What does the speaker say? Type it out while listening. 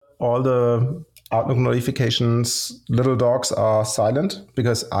all the Outlook notifications, little dogs are silent?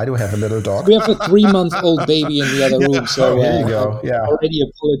 Because I do have a little dog. We have a 3-month-old baby in the other room, so here you go. I'm already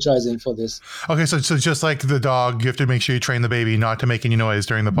apologizing for this. Okay, so just like the dog, you have to make sure you train the baby not to make any noise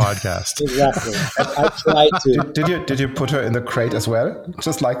during the podcast. Exactly. I tried to. Did you put her in the crate as well?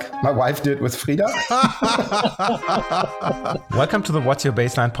 Just like my wife did with Frida? Welcome to the What's Your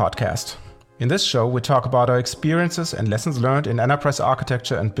Baseline podcast. In this show, we talk about our experiences and lessons learned in enterprise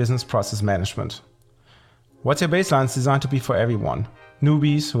architecture and business process management. What's Your Baseline is designed to be for everyone.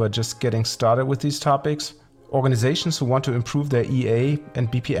 Newbies who are just getting started with these topics, organizations who want to improve their EA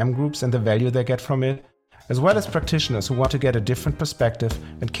and BPM groups and the value they get from it, as well as practitioners who want to get a different perspective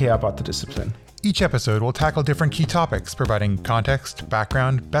and care about the discipline. Each episode will tackle different key topics, providing context,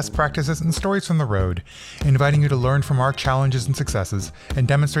 background, best practices, and stories from the road, inviting you to learn from our challenges and successes, and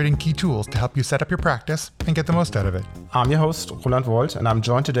demonstrating key tools to help you set up your practice and get the most out of it. I'm your host, Roland Wolt, and I'm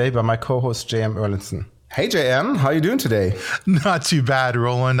joined today by my co-host, JM Erlinson. Hey JM, how are you doing today? Not too bad,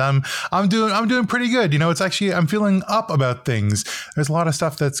 Roland. I'm doing pretty good. You know, it's actually, I'm feeling up about things. There's a lot of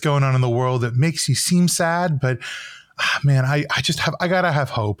stuff that's going on in the world that makes you seem sad, but man, I gotta have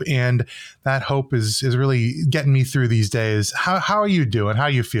hope, and that hope is really getting me through these days. How are you doing? How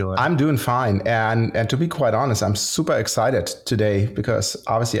are you feeling? I'm doing fine, and to be quite honest, I'm super excited today because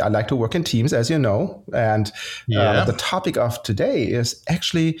obviously I like to work in teams, as you know, and the topic of today is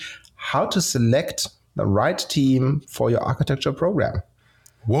actually how to select the right team for your architecture program.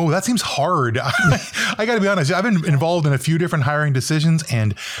 Whoa, that seems hard. I got to be honest. I've been involved in a few different hiring decisions,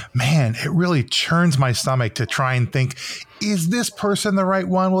 and man, it really churns my stomach to try and think, is this person the right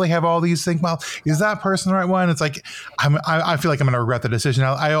one? Will they have all these things? Well, is that person the right one? It's like, I feel like I'm going to regret the decision.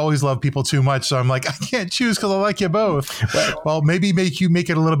 I always love people too much. So I'm like, I can't choose because I like you both. Well, maybe make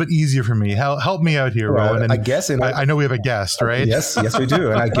it a little bit easier for me. Help me out here, Roland. And I guess I know we have a guest, right? Yes, we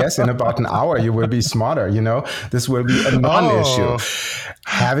do. And I guess in about an hour, you will be smarter. You know, this will be a non-issue.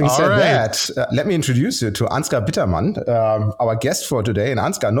 Having said that, let me introduce you to Ansgar Bittermann, our guest for today. And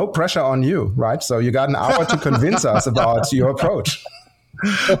Ansgar, no pressure on you, right? So you got an hour to convince us about your approach.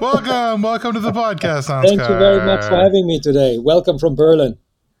 Welcome to the podcast, Ansgar. Thank you very much for having me today. Welcome from Berlin.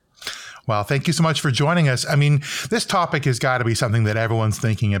 Well, thank you so much for joining us. I mean, this topic has got to be something that everyone's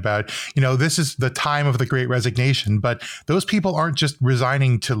thinking about. You know, this is the time of the Great Resignation, but those people aren't just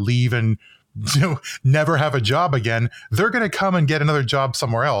resigning to leave and never have a job again. They're going to come and get another job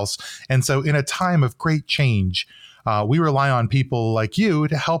somewhere else. And so in a time of great change, we rely on people like you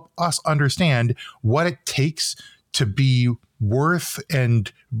to help us understand what it takes to be worth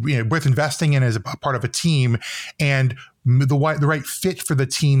investing in as a part of a team, and the right fit for the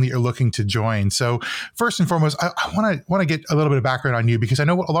team that you're looking to join. So first and foremost, I want to get a little bit of background on you, because I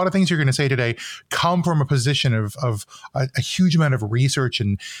know a lot of things you're going to say today come from a position of a huge amount of research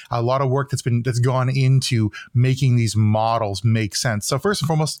and a lot of work that's gone into making these models make sense. So first and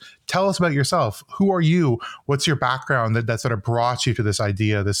foremost, tell us about yourself. Who are you? What's your background that sort of brought you to this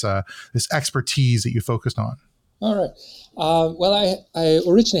idea, this expertise that you focused on? All right. Well, I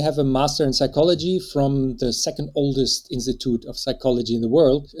originally have a master in psychology from the second oldest institute of psychology in the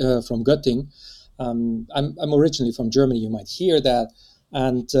world, from Göttingen. I'm originally from Germany. You might hear that,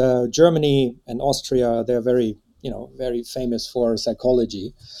 and Germany and Austria, they're very famous for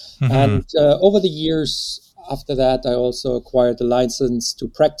psychology. Mm-hmm. And over the years after that, I also acquired the license to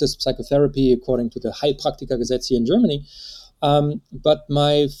practice psychotherapy according to the Heilpraktikergesetz here in Germany. But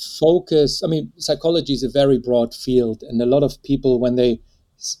my focus, psychology is a very broad field, and a lot of people, when they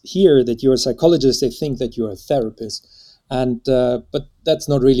hear that you're a psychologist, they think that you're a therapist. And but that's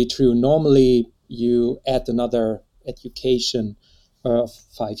not really true. Normally, you add another education of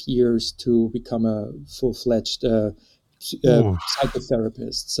 5 years to become a full-fledged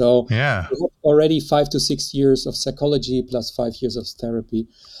psychotherapist. So yeah, already 5 to 6 years of psychology plus 5 years of therapy.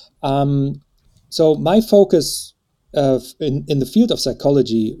 So my focus in the field of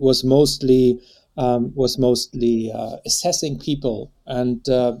psychology was mostly assessing people, and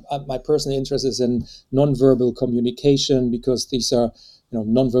my personal interest is in nonverbal communication, because these are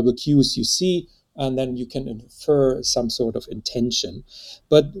nonverbal cues you see, and then you can infer some sort of intention.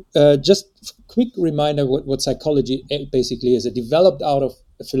 But just a quick reminder what psychology basically is. It developed out of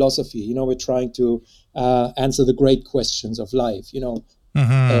a philosophy. We're trying to answer the great questions of life.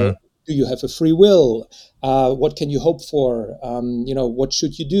 Mm-hmm. Do you have a free will? What can you hope for? What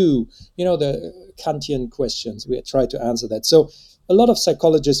should you do? The Kantian questions. We try to answer that. So a lot of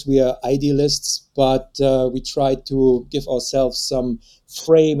psychologists, we are idealists, but we try to give ourselves some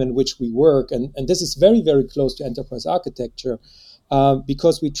frame in which we work. And this is very, very close to enterprise architecture,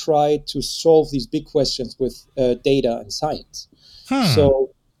 because we try to solve these big questions with data and science.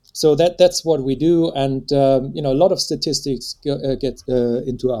 So So that's what we do, and a lot of statistics get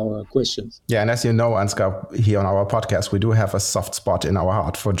into our questions. Yeah, and as you know, Ansgar, here on our podcast, we do have a soft spot in our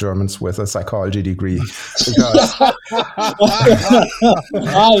heart for Germans with a psychology degree. Because I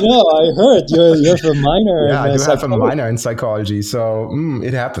know, I heard you have a minor yeah, I in do have a psychology. minor in psychology, so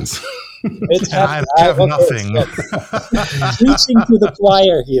it happens. It And I happens. have Okay, nothing. so preaching to the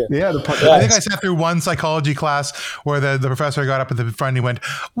choir here. Yeah, I think I sat through one psychology class where the professor got up at the front and he went,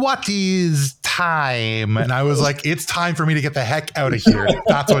 "What is time?" And I was like, "It's time for me to get the heck out of here."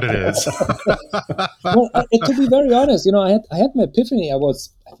 That's what it is. Well, to be very honest, I had my epiphany. I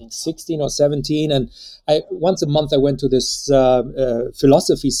was, I think, 16 or 17, and once a month I went to this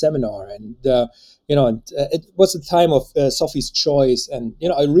philosophy seminar, and it was a time of Sophie's Choice, and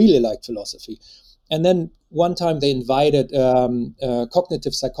I really liked philosophy. And then one time they invited a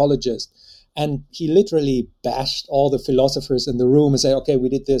cognitive psychologist, and he literally bashed all the philosophers in the room and said, "Okay, we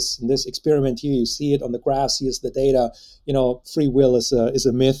did this in this experiment here. You see it on the graphs. Here's the data. Free will is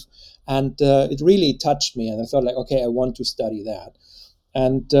a myth." And it really touched me, and I thought, like, okay, I want to study that.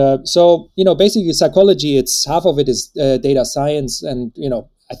 And so basically psychology, it's half of it is data science, and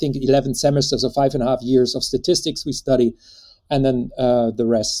I think 11 semesters or 5.5 years of statistics we study, and then the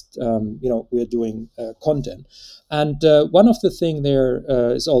rest, we're doing content. And one of the thing there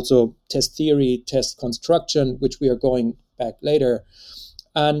is also test theory, test construction, which we are going back later.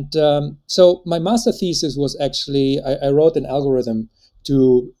 And so my master thesis was actually, I wrote an algorithm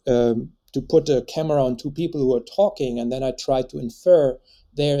to put a camera on two people who are talking, and then I tried to infer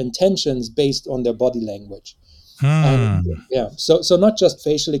their intentions based on their body language. And yeah, so not just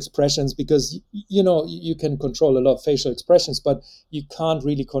facial expressions, because you can control a lot of facial expressions, but you can't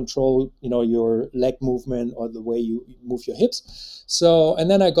really control your leg movement or the way you move your hips. So, and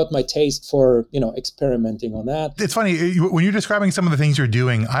then I got my taste for experimenting on that. It's funny when you're describing some of the things you're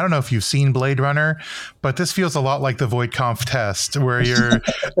doing. I don't know if you've seen Blade Runner, but this feels a lot like the Voight-Kampff test, where you're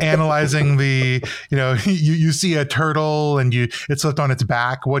analyzing the you see a turtle and it's flipped on its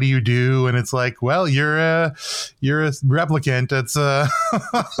back. What do you do? And it's like, well, you're a replicant. It's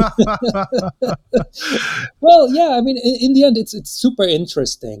Well, yeah, I mean, in the end, it's super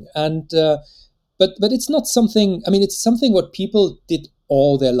interesting, and but it's not something. I mean, it's something what people did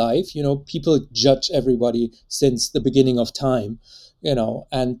all their life. People judge everybody since the beginning of time.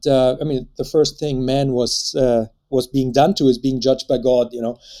 And I mean, the first thing man was being done to is being judged by God.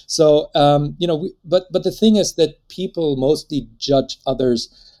 So but the thing is that people mostly judge others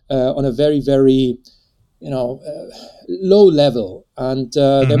on a very, very low level, and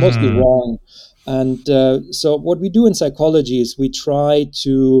they're mostly wrong. And so what we do in psychology is we try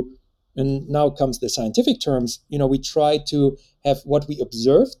to, and now comes the scientific terms, we try to have what we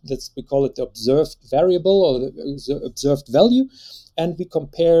observed, we call it the observed variable or the observed value, and we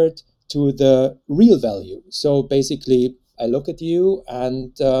compare it to the real value. So basically, I look at you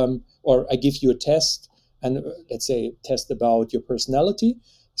and, or I give you a test, and let's say test about your personality.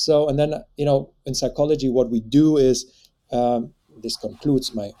 So, and then, in psychology, what we do is, this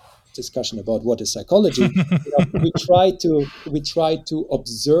concludes my discussion about what is psychology. We try to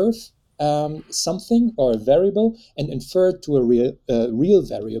observe something or a variable and infer it to a real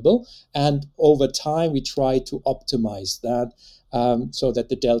variable. And over time, we try to optimize that so that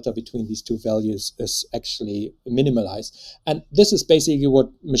the delta between these two values is actually minimalized. And this is basically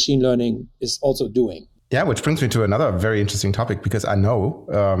what machine learning is also doing. Yeah, which brings me to another very interesting topic, because I know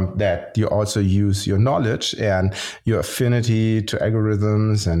that you also use your knowledge and your affinity to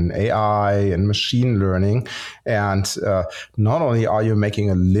algorithms and AI and machine learning. And not only are you making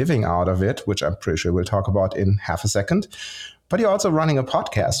a living out of it, which I'm pretty sure we'll talk about in half a second, but you're also running a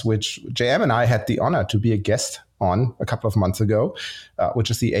podcast, which JM and I had the honor to be a guest on a couple of months ago,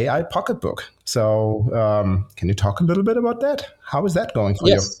 which is the AI Pocketbook. So can you talk a little bit about that? How is that going for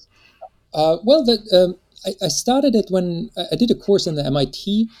you? Well, I started it when I did a course in the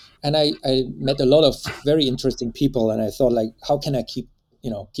MIT, and I met a lot of very interesting people, and I thought, like, how can I keep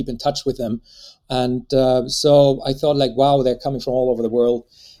in touch with them? And so I thought, like, wow, they're coming from all over the world.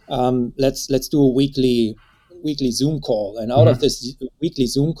 Let's do a weekly Zoom call, and out of this weekly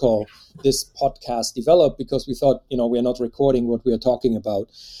Zoom call, this podcast developed, because we thought, we're not recording what we are talking about.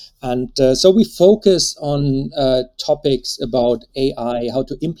 And so we focus on topics about AI, how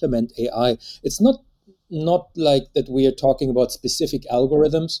to implement AI. It's not like that we are talking about specific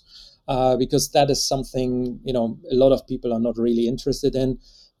algorithms, because that is something, a lot of people are not really interested in.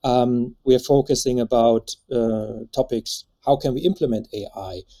 We are focusing about topics how can we implement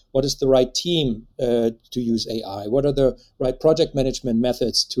AI? What is the right team to use AI? What are the right project management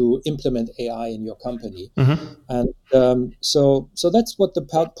methods to implement AI in your company? Mm-hmm. And so that's what the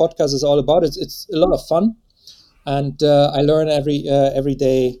podcast is all about. It's a lot of fun, and I learn every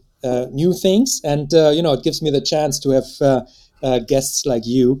day new things, and it gives me the chance to have guests like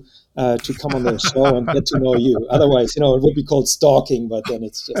you to come on the show and get to know you. Otherwise, it would be called stalking, but then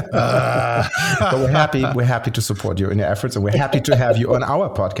it's just. But we're happy to support you in your efforts, and we're happy to have you on our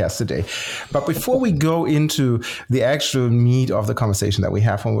podcast today. But before we go into the actual meat of the conversation that we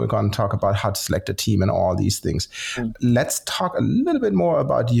have, when we're going to talk about how to select a team and all these things, let's talk a little bit more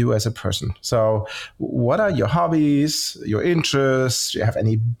about you as a person. So, what are your hobbies, your interests? Do you have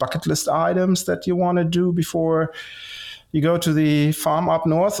any bucket list items that you want to do before you go to the farm up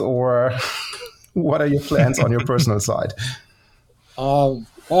north, or what are your plans on your personal side? I'm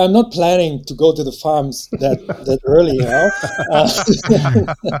not planning to go to the farms that early,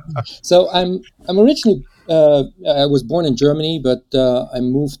 So I'm originally I was born in Germany, but I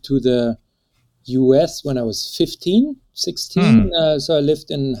moved to the US when I was 15, 16. So I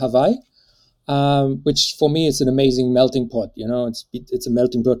lived in Hawaii, which for me is an amazing melting pot. It's a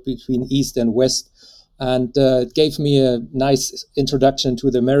melting pot between East and West, and it gave me a nice introduction to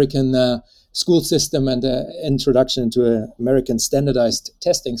the American school system and introduction to an American standardized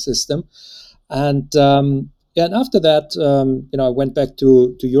testing system. And after that, I went back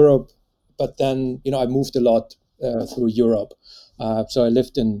to Europe, but then I moved a lot through Europe. So I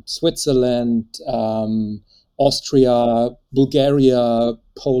lived in Switzerland, Austria, Bulgaria,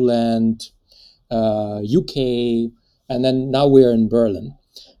 Poland, UK, and then now we're in Berlin.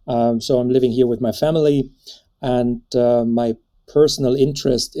 So I'm living here with my family, and my personal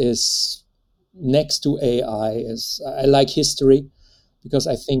interest is next to AI. Is I like history, because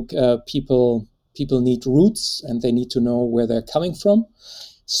I think people need roots and they need to know where they're coming from.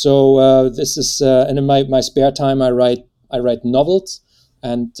 So this is and in my spare time I write novels,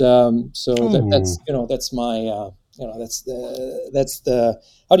 and that's my that's the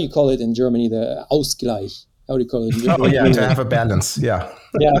how do you call it in Germany, the Ausgleich? How do you call it? Oh yeah, to have a balance. Yeah.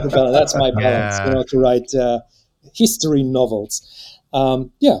 Yeah, that's my balance. Yeah. To write history novels.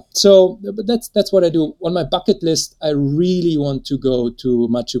 So but that's what I do. On my bucket list, I really want to go to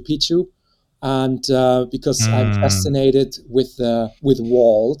Machu Picchu, and because I'm fascinated with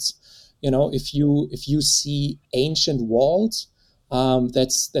walls. If you see ancient walls,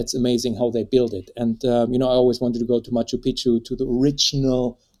 that's amazing how they build it. And I always wanted to go to Machu Picchu, to the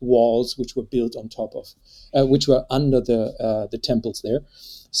original walls which were built on top of, which were under the temples there.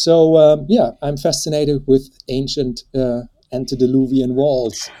 So I'm fascinated with ancient antediluvian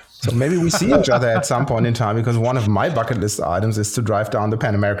walls. So maybe we see each other at some point in time, because one of my bucket list items is to drive down the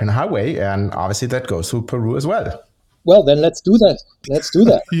Pan American Highway, and obviously that goes through Peru as well. Well, then let's do that.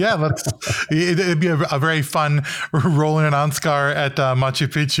 Yeah, it'd be a very fun rolling an Ansgar at Machu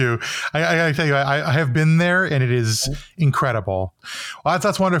Picchu. I gotta tell you, I have been there, and it is incredible. Well,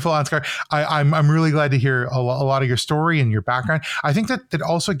 that's wonderful, Ansgar. I'm really glad to hear a lot of your story and your background. I think that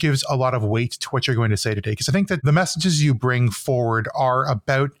also gives a lot of weight to what you're going to say today, because I think that the messages you bring forward are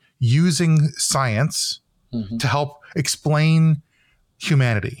about using science to help explain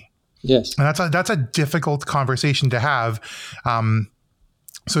humanity. Yes, and that's a difficult conversation to have.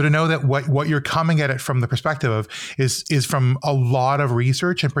 So to know that what you're coming at it from the perspective of is from a lot of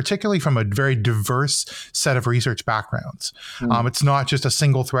research, and particularly from a very diverse set of research backgrounds. It's not just a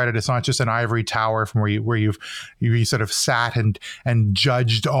single threaded. It's not just an ivory tower from where you sort of sat and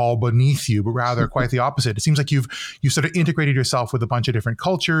judged all beneath you, but rather quite the opposite. It seems like you sort of integrated yourself with a bunch of different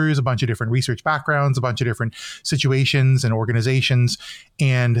cultures, a bunch of different research backgrounds, a bunch of different situations and organizations,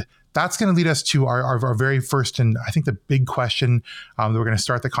 and that's going to lead us to our very first, and I think the big question that we're going to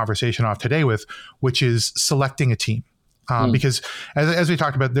start the conversation off today with, which is selecting a team. Because as we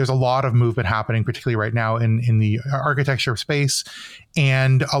talked about, there's a lot of movement happening, particularly right now in the architecture space.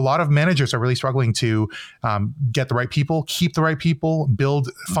 And a lot of managers are really struggling to get the right people, keep the right people, build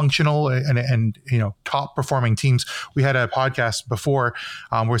functional and top performing teams. We had a podcast before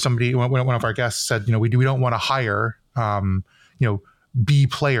where one of our guests said, we don't want to hire, B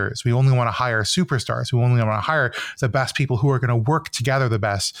players. We only want to hire superstars. We only want to hire the best people who are going to work together the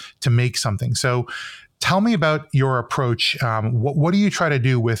best to make something. So tell me about your approach. What do you try to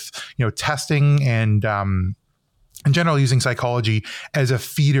do with, testing and in general using psychology as a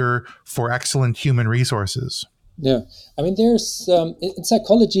feeder for excellent human resources? Yeah, I mean, there's in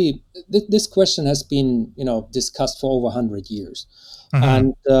psychology, this question has been, discussed for over 100 years,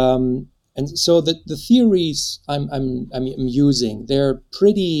 and so the theories I'm using, they're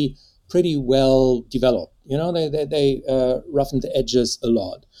pretty well developed. They roughen the edges a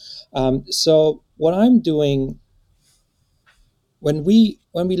lot. So what I'm doing when we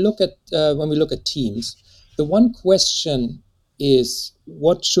look at teams, the one question is,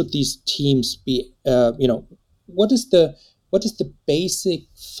 what should these teams be? What is the basic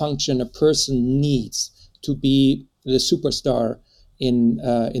function a person needs to be the superstar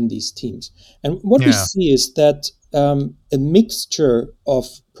in these teams? And what we Yeah. see is that a mixture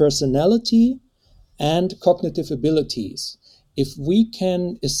of personality and cognitive abilities. If we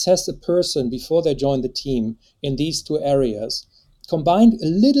can assess a person before they join the team in these two areas, combined a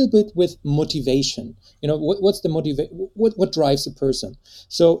little bit with motivation, what's the what drives a person?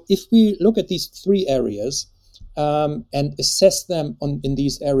 So if we look at these three areas and assess them in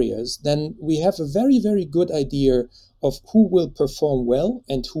these areas, then we have a very, very good idea of who will perform well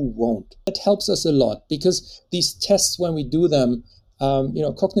and who won't. That helps us a lot because these tests, when we do them,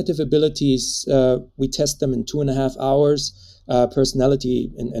 cognitive abilities, we test them in 2.5 hours,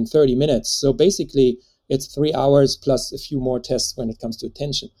 personality in 30 minutes. So basically, it's 3 hours plus a few more tests when it comes to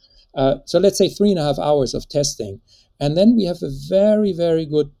attention. So let's say 3.5 hours of testing. And then we have a very, very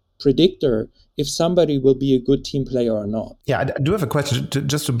good predictor if somebody will be a good team player or not. Yeah, I do have a question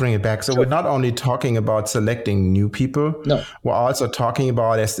just to bring it back. So Sure. We're not only talking about selecting new people. No. We're also talking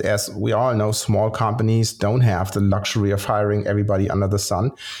about, as we all know, small companies don't have the luxury of hiring everybody under the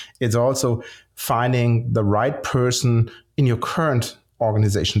sun. It's also finding the right person in your current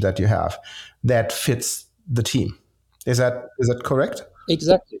organization that you have that fits the team. Is that correct?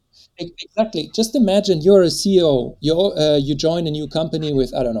 Exactly. Exactly. Just imagine you're a CEO. You join a new company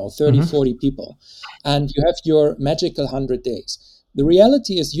with, I don't know, 30, 40 people, and you have your magical 100 days. The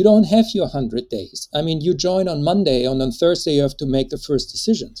reality is you don't have your 100 days. I mean, you join on Monday, and on Thursday you have to make the first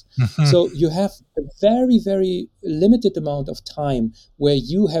decisions. So you have a very, very limited amount of time where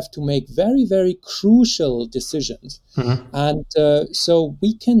you have to make very, very crucial decisions. And so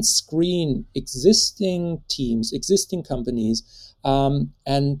we can screen existing teams, existing companies,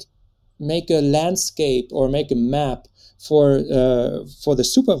 and make a landscape or make a map for the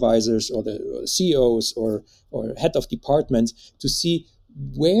supervisors or the CEOs or head of departments to see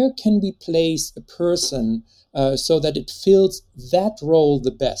where can we place a person so that it fills that role the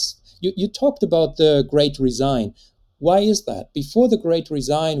best. You talked about the Great Resign. Why is that? Before the Great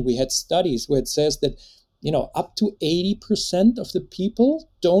Resign, we had studies where it says that up to 80% of the people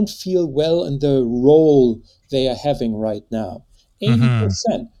don't feel well in the role they are having right now.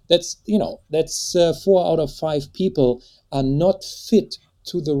 80%. That's 4 out of 5 people are not fit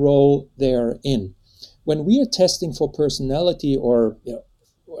to the role they're in. When we are testing for personality or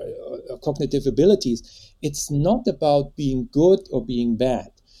cognitive abilities, it's not about being good or being bad.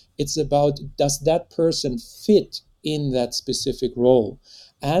 It's about, does that person fit in that specific role?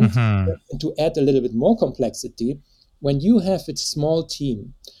 And to add a little bit more complexity, when you have a small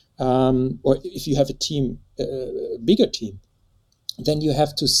team, or if you have a team, a bigger team, then you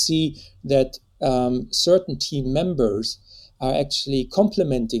have to see that certain team members are actually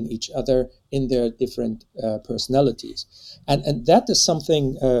complementing each other in their different personalities. And that is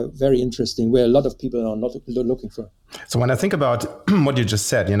something very interesting where a lot of people are not looking for. So when I think about what you just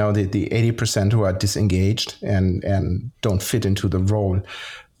said, the 80% who are disengaged and don't fit into the role,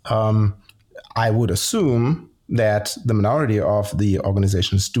 I would assume that the minority of the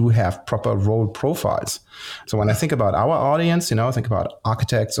organizations do have proper role profiles. So when I think about our audience, think about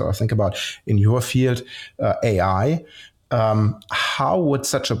architects, or think about in your field, AI, how would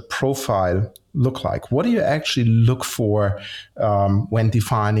such a profile look like? What do you actually look for when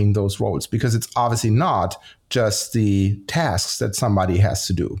defining those roles? Because it's obviously not just the tasks that somebody has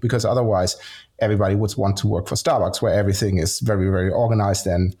to do, because otherwise everybody would want to work for Starbucks, where everything is very, very organized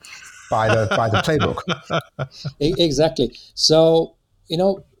and by the playbook. Exactly. So,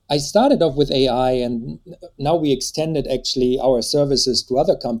 I started off with AI, and now we extended actually our services to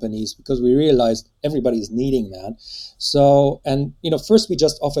other companies because we realized everybody's needing that. So, and first we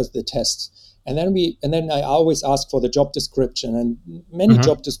just offered the tests, and then I always ask for the job description, and many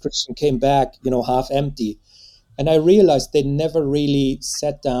job descriptions came back, half empty, and I realized they never really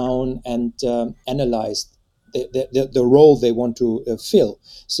sat down and analyzed the role they want to fill.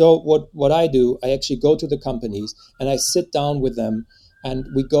 So what I do, I actually go to the companies and I sit down with them, and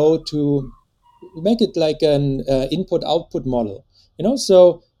we make it like an input-output model,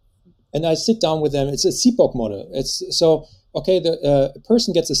 So, and I sit down with them. It's a CPOC model. It's so okay. The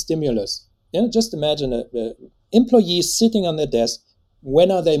person gets a stimulus. Just imagine a employee sitting on their desk.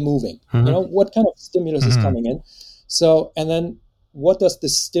 When are they moving? What kind of stimulus is coming in? So, and then what does the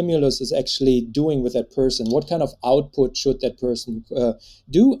stimulus is actually doing with that person? What kind of output should that person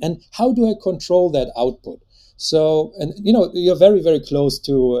do? And how do I control that output? So, and you're very, very close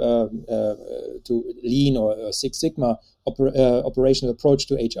to Lean or Six Sigma operational approach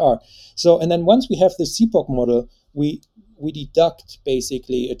to HR. So, and then once we have the CPOC model, we deduct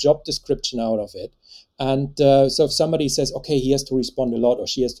basically a job description out of it. And so if somebody says, okay, he has to respond a lot, or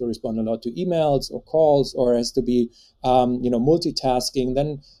she has to respond a lot to emails or calls, or has to be, multitasking,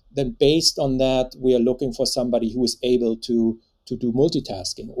 then based on that, we are looking for somebody who is able to do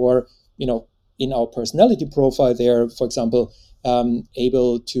multitasking. Or, in our personality profile, they're, for example,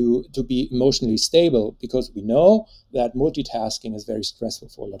 able to be emotionally stable, because we know that multitasking is very stressful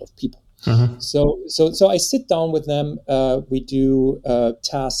for a lot of people. Mm-hmm. So I sit down with them. We do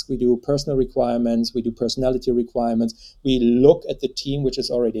tasks, we do personal requirements, we do personality requirements. We look at the team which is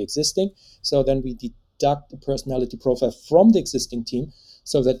already existing. So then we deduct the personality profile from the existing team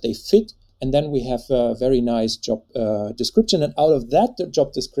so that they fit. And then we have a very nice job description. And out of that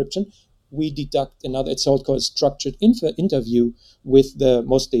job description, we deduct another, it's called structured interview with the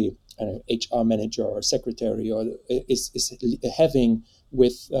mostly HR manager or secretary, or is having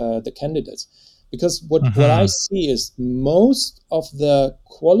with the candidates. Because what I see is most of the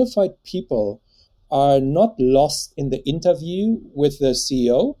qualified people are not lost in the interview with the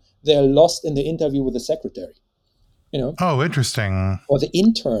CEO, they're lost in the interview with the secretary. Oh, interesting. Or the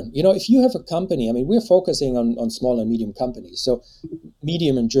intern. If you have a company, I mean, we're focusing on small and medium companies. So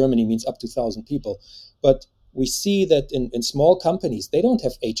medium in Germany means up to 1,000 people. But we see that in small companies, they don't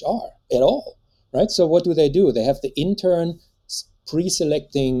have HR at all, right? So what do? They have the intern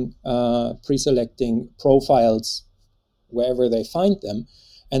pre-selecting profiles wherever they find them.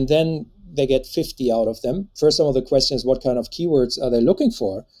 And then they get 50 out of them. First, some of the questions, what kind of keywords are they looking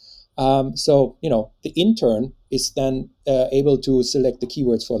for? So the intern is then able to select the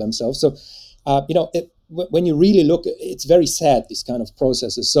keywords for themselves. So, when you really look, it's very sad, these kind of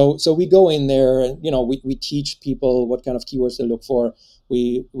processes. So we go in there and, we teach people what kind of keywords to look for.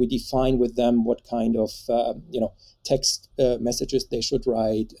 We define with them what kind of, text messages they should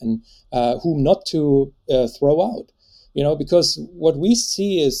write, and whom not to throw out. Because what we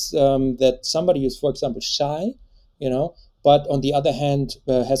see is that somebody is, for example, shy, but on the other hand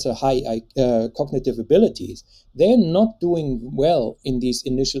has a high cognitive abilities. They're not doing well in these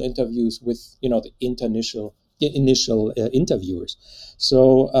initial interviews with the initial interviewers.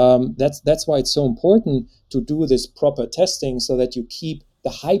 So that's why it's so important to do this proper testing, so that you keep the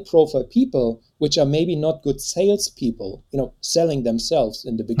high profile people, which are maybe not good salespeople, selling themselves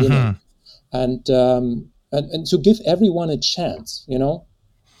in the beginning, and to give everyone a chance.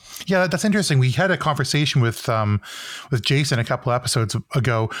 Yeah, that's interesting. We had a conversation with Jason a couple episodes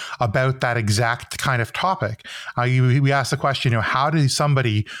ago about that exact kind of topic. We asked the question, how does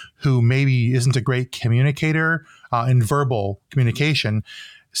somebody who maybe isn't a great communicator in verbal communication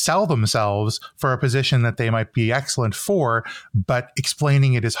sell themselves for a position that they might be excellent for, but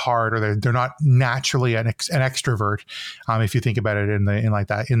explaining it is hard, or they're not naturally an extrovert. If you think about it in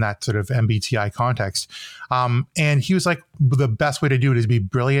that sort of MBTI context. And he was like, the best way to do it is be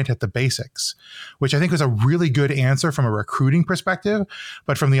brilliant at the basics, which I think was a really good answer from a recruiting perspective.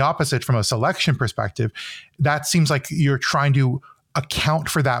 But from the opposite, from a selection perspective, that seems like you're trying to account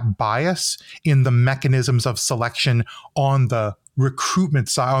for that bias in the mechanisms of selection on the recruitment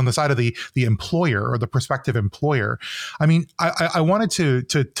side, on the side of the employer or the prospective employer. I mean, I wanted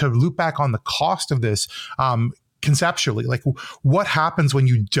to loop back on the cost of this. Conceptually, like what happens when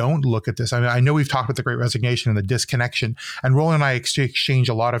you don't look at this? I mean, I know we've talked about the Great Resignation and the disconnection, and Roland and I exchange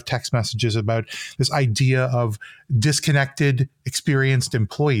a lot of text messages about this idea of disconnected, experienced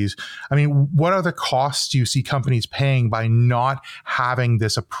employees. I mean, what other costs do you see companies paying by not having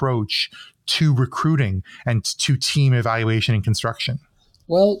this approach to recruiting and to team evaluation and construction?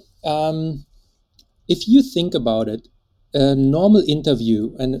 Well, if you think about it, a normal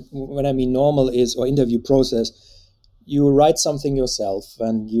interview, and when I mean normal is, or interview process, you write something yourself,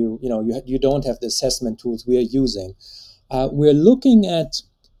 and you don't have the assessment tools we are using. We're looking at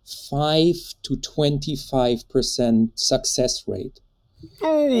 5 to 25% success rate.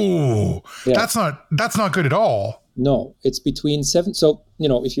 Oh, yeah. That's not good at all. No, it's between 7. So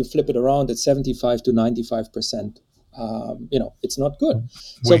if you flip it around, it's 75 to 95%. It's not good.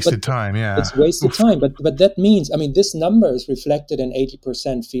 Wasted time, yeah. It's wasted time, but that means, this number is reflected in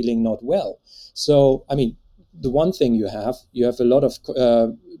 80% feeling not well. So, the one thing you have a lot of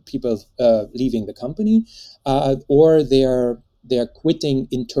people leaving the company, or they're quitting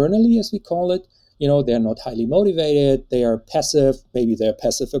internally, as we call it. They're not highly motivated. They are passive. Maybe they're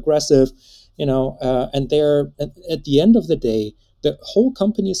passive aggressive. And they're at the end of the day, the whole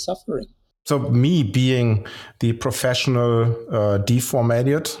company is suffering. So me being the professional deform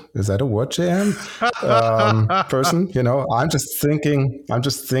idiot, is that a word, JM? Person, I'm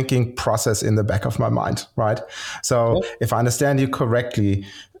just thinking process in the back of my mind, right? So if I understand you correctly,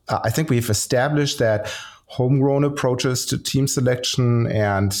 I think we've established that homegrown approaches to team selection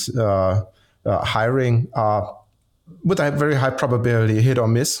and hiring are with a very high probability hit or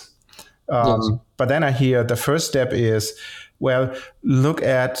miss. Yes. But then I hear the first step is, well, look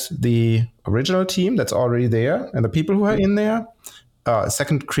at the original team that's already there and the people who are in there.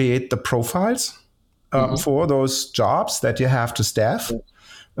 Second, create the profiles for those jobs that you have to staff.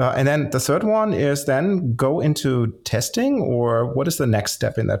 And then the third one is then go into testing, or what is the next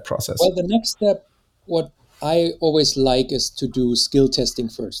step in that process? Well, the next step, what I always like is to do skill testing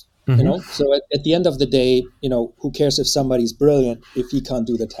first. So at the end of the day, who cares if somebody's brilliant if he can't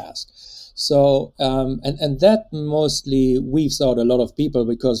do the task? So and that mostly weaves out a lot of people,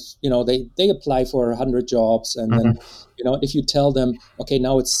 because they apply for 100 jobs, and then if you tell them, okay,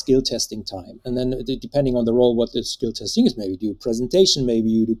 now it's skill testing time, and then depending on the role, what the skill testing is, maybe you do presentation, maybe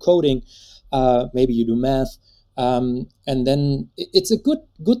you do coding, maybe you do math. And then it's a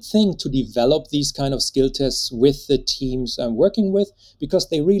good thing to develop these kind of skill tests with the teams I'm working with, because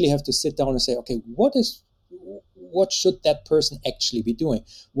they really have to sit down and say, okay, what should that person actually be doing?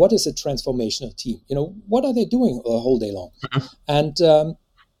 What is a transformational team? What are they doing the whole day long? And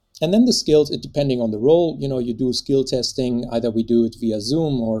then the skills, depending on the role, you do skill testing. Either we do it via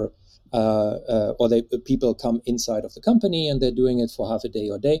Zoom, or people come inside of the company and they're doing it for half a day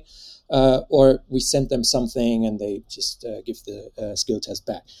or day. Or we send them something and they just give the skill test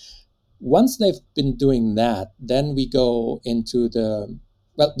back. Once they've been doing that, then we go into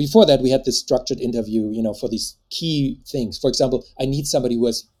before that, we had this structured interview, for these key things. For example, I need somebody who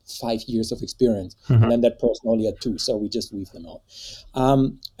has 5 years of experience, and then that person only had 2, so we just weave them out.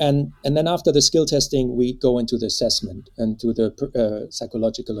 And then after the skill testing, we go into the assessment and to the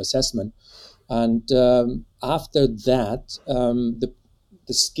psychological assessment. And after that,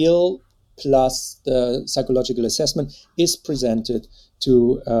 the skill plus the psychological assessment is presented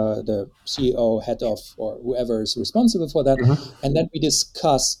to the CEO, head of, or whoever is responsible for that. And then we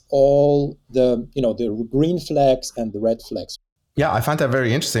discuss all the green flags and the red flags. Yeah, I find that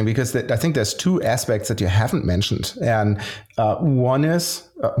very interesting, because I think there's 2 aspects that you haven't mentioned. And one is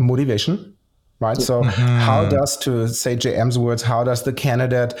motivation, right? Yeah. So how does, to say JM's words, how does the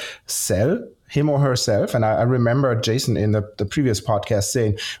candidate sell him or herself? And I remember Jason in the previous podcast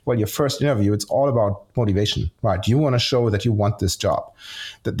saying, well, your first interview, it's all about motivation, right? You want to show that you want this job.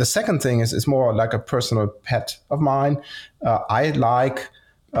 The second thing is more like a personal pet of mine. I like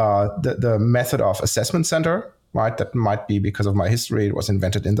the method of assessment center, right? That might be because of my history. It was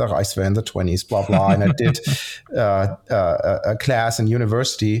invented in the Reichswehr in the 1920s, blah, blah. And I did a class in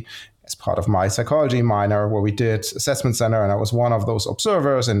university as part of my psychology minor where we did assessment center. And I was one of those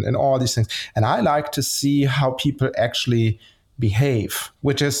observers and all these things. And I like to see how people actually behave,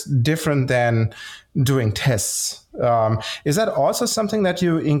 which is different than doing tests. Is that also something that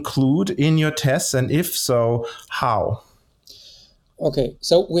you include in your tests? And if so, how? Okay,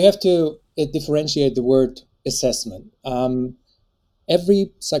 so we have to differentiate the word assessment.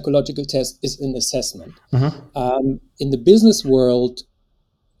 Every psychological test is an assessment. In the business world,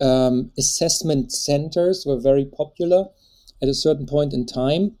 assessment centers were very popular at a certain point in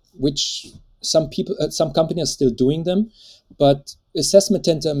time, which some companies are still doing them. But assessment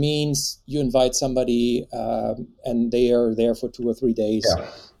center means you invite somebody and they are there for 2 or 3 days,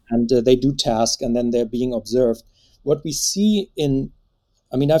 and they do tasks, and then they're being observed. What we see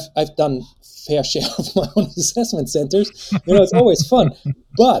I've done fair share of my own assessment centers. It's always fun,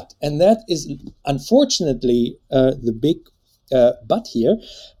 and that is unfortunately the big but here,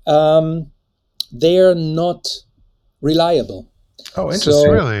 they're not reliable. Oh, interesting.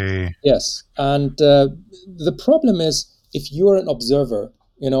 So, really? Yes, and the problem is, if you're an observer,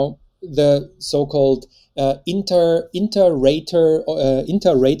 the so-called inter-rater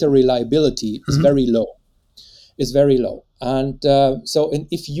reliability is very low. And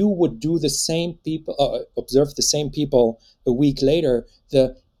if you would do the same people, observe the same people a week later,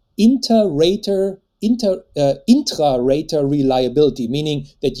 the intra-rater reliability, meaning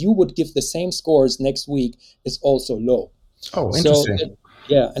that you would give the same scores next week, is also low. Oh, interesting.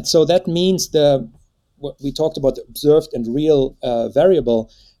 And so that means what we talked about, the observed and real variable.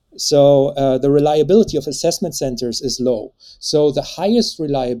 So the reliability of assessment centers is low. So the highest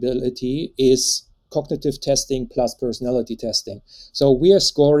reliability is cognitive testing plus personality testing. So we are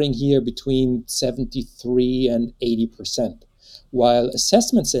scoring here between 73 and 80%, while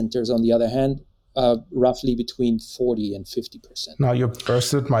assessment centers, on the other hand, roughly between 40 and 50%. Now you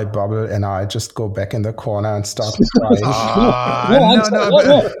bursted my bubble, and I just go back in the corner and start crying.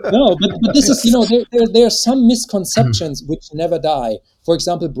 No. But this is, there are some misconceptions which never die. For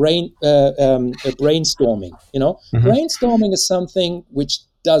example, brainstorming. Brainstorming is something which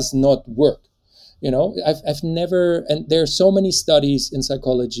does not work. I've never, and there are so many studies in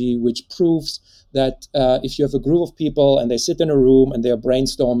psychology which proves that if you have a group of people and they sit in a room and they're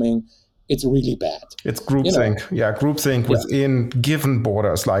brainstorming, it's really bad. It's groupthink. Groupthink within given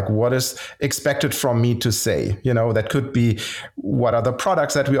borders, like what is expected from me to say. That could be what are the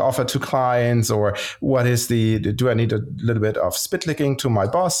products that we offer to clients, or what is do I need a little bit of spit licking to my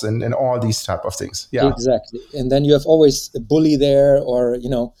boss, and all these type of things. Yeah, exactly. And then you have always a bully there, or,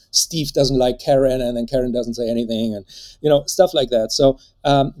 Steve doesn't like Karen, and then Karen doesn't say anything, and, stuff like that. So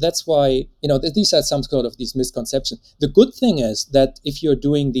that's why, these are some sort of these misconceptions. The good thing is that if you're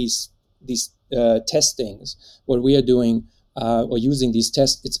doing these testings, what we are doing or using these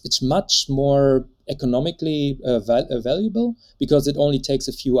tests, it's much more economically valuable, because it only takes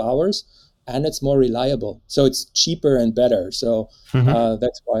a few hours and it's more reliable. So it's cheaper and better. So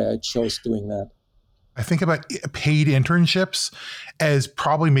that's why I chose doing that. I think about paid internships as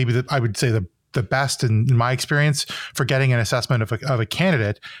probably maybe I would say the best in my experience for getting an assessment of a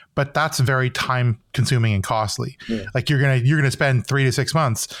candidate, but that's very time consuming and costly. Yeah. Like you're gonna spend 3 to 6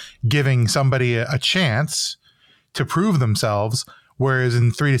 months giving somebody a chance to prove themselves, whereas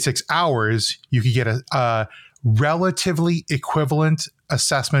in 3 to 6 hours you could get a relatively equivalent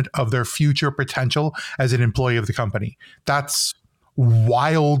assessment of their future potential as an employee of the company. That's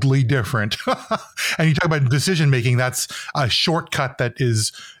wildly different. And you talk about decision making, that's a shortcut that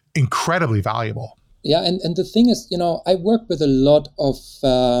is incredibly valuable. Yeah, and the thing is, I work with a lot of,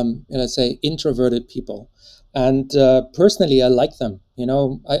 let's say, introverted people. And personally, I like them.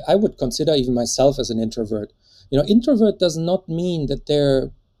 I would consider even myself as an introvert. Introvert does not mean that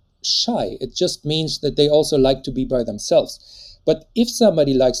they're shy. It just means that they also like to be by themselves. But if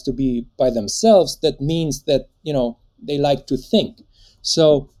somebody likes to be by themselves, that means that, they like to think.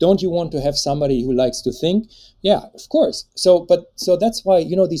 So don't you want to have somebody who likes to think? Yeah, of course. So that's why,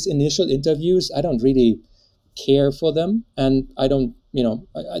 these initial interviews, I don't really care for them, and I don't,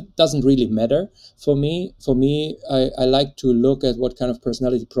 it doesn't really matter for me. For me, I like to look at what kind of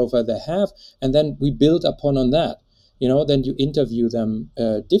personality profile they have, and then we build upon on that. Then you interview them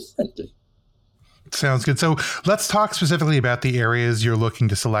differently. Sounds good. So let's talk specifically about the areas you're looking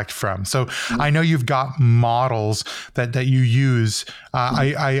to select from. So I know you've got models that you use.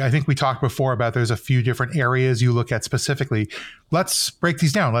 I think we talked before about there's a few different areas you look at specifically. Let's break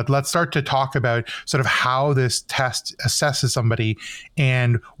these down. Let's start to talk about sort of how this test assesses somebody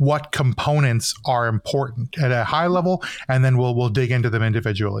and what components are important at a high level, and then we'll dig into them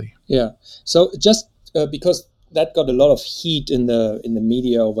individually. Yeah. So just because that got a lot of heat in the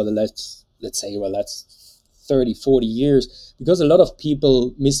media over the last, let's say, well, that's 30, 40 years, because a lot of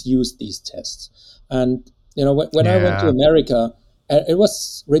people misused these tests. And, when I went to America, it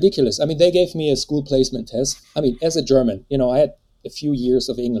was ridiculous. I mean, they gave me a school placement test. I mean, as a German, I had a few years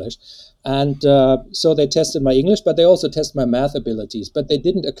of English. And so they tested my English, but they also tested my math abilities. But they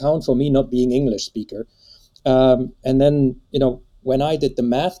didn't account for me not being English speaker. And then, when I did the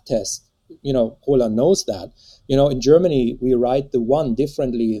math test, Roland knows that. In Germany, we write the one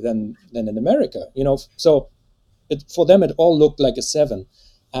differently than in America. So for them, it all looked like a 7.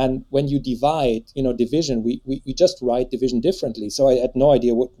 And when you divide, division, we just write division differently. So I had no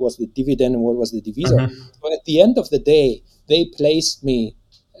idea what was the dividend and what was the divisor. But at the end of the day, they placed me,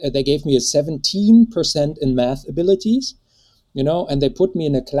 they gave me a 17% in math abilities, and they put me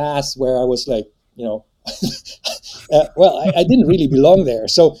in a class where I was like, I didn't really belong there.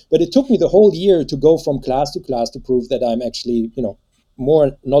 So, but it took me the whole year to go from class to prove that I'm actually,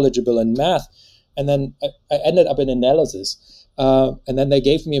 more knowledgeable in math. And then I ended up in analysis. And then they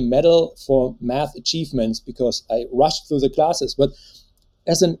gave me a medal for math achievements because I rushed through the classes. But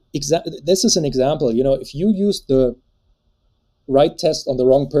this is an example. If you use the right test on the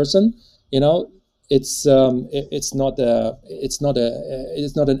wrong person, it's not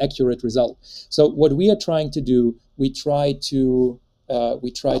an accurate result. So what we are trying to do, we try to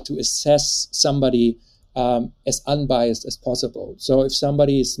assess somebody as unbiased as possible. So if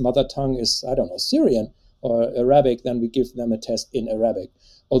somebody's mother tongue is, I don't know, Syrian or Arabic, then we give them a test in Arabic,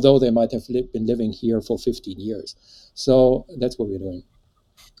 although they might have been living here for 15 years. So that's what we're doing.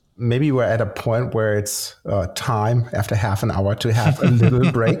 maybe we're at a point where it's time after half an hour to have a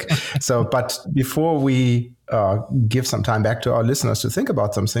little break. So, but before we give some time back to our listeners to think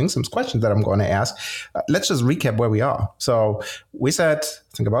about some things, some questions that I'm going to ask, let's just recap where we are. So we said,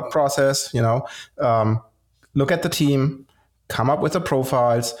 think about process, look at the team, come up with the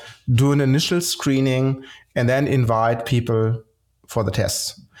profiles, do an initial screening, and then invite people for the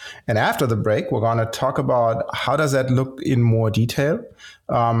tests. And after the break, we're going to talk about how does that look in more detail.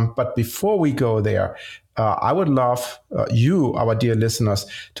 But before we go there, I would love you, our dear listeners,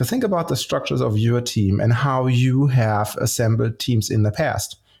 to think about the structures of your team and how you have assembled teams in the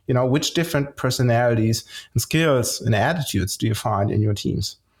past. Which different personalities and skills and attitudes do you find in your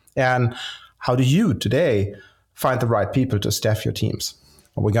teams? And how do you today find the right people to staff your teams?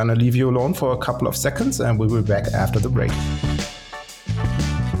 We're going to leave you alone for a couple of seconds, and we'll be back after the break.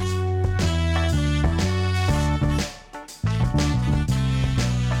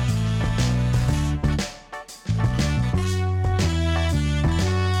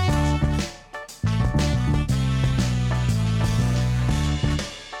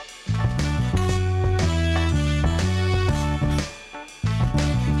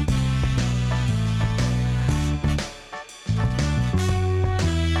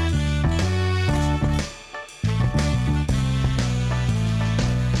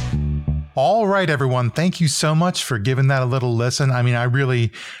 All right, everyone. Thank you so much for giving that a little listen. I mean, I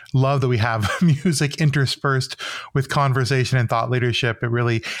really love that we have music interspersed with conversation and thought leadership. It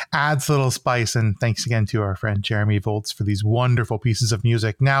really adds a little spice. And thanks again to our friend Jeremy Voltz for these wonderful pieces of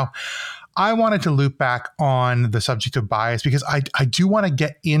music. Now, I wanted to loop back on the subject of bias because I do want to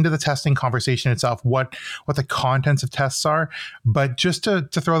get into the testing conversation itself, what the contents of tests are. But just to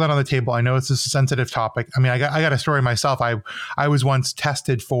throw that on the table, I know it's a sensitive topic. I mean, I got a story myself. I was once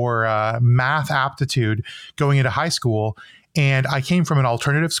tested for math aptitude going into high school. And I came from an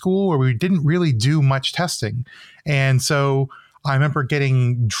alternative school where we didn't really do much testing. And so I remember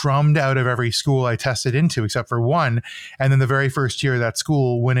getting drummed out of every school I tested into except for one. And then the very first year of that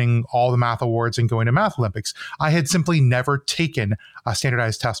school, winning all the math awards and going to Math Olympics. I had simply never taken a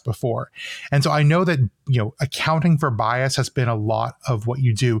standardized test before. And so I know that, accounting for bias has been a lot of what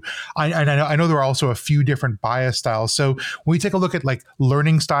you do. I know there are also a few different bias styles. So when we take a look at like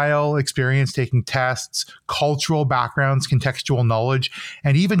learning style, experience taking tests, cultural backgrounds, contextual knowledge,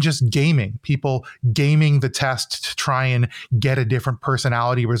 and even just gaming, people gaming the test to try and get a different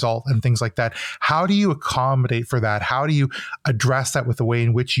personality result and things like that. How do you accommodate for that? How do you address that with the way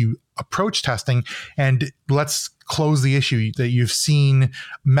in which you approach testing? And let's close the issue that you've seen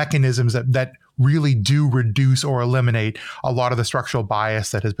mechanisms that really do reduce or eliminate a lot of the structural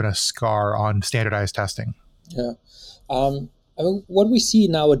bias that has been a scar on standardized testing. Yeah. I mean, what we see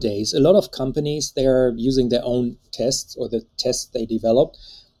nowadays, a lot of companies, they're using their own tests or the tests they developed.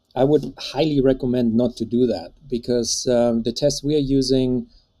 I would highly recommend not to do that because the tests we are using,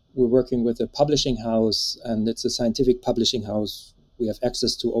 we're working with a publishing house, and it's a scientific publishing house. We have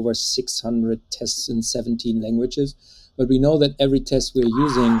access to over 600 tests in 17 languages. But we know that every test we're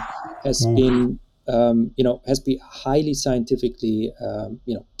using has been, has been highly scientifically,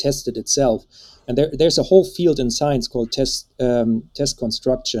 tested itself. And there's a whole field in science called test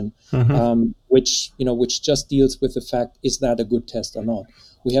construction, which just deals with the fact, is that a good test or not?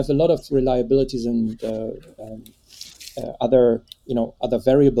 We have a lot of reliabilities and other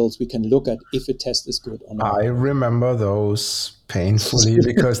variables we can look at if a test is good or not. I remember those painfully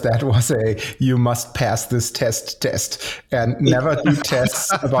because that was you must pass this test and never do tests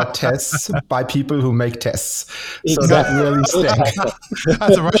about tests by people who make tests. Exactly. So that really stinks.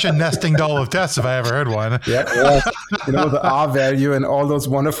 That's a Russian nesting doll of tests if I ever heard one. Yep. Yeah. The R value and all those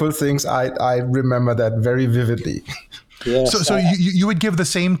wonderful things. I remember that very vividly. Yes. So you would give the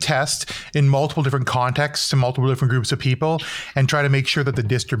same test in multiple different contexts to multiple different groups of people and try to make sure that the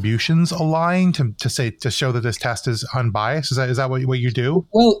distributions align to show that this test is unbiased. Is that what you do?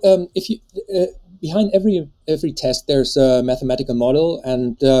 Well, if you behind every test there's a mathematical model,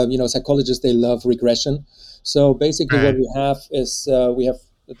 and psychologists, they love regression. So basically, what we have is we have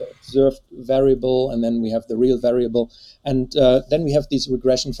the observed variable, and then we have the real variable, and then we have these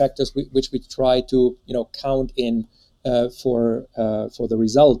regression factors which we try to count in. For the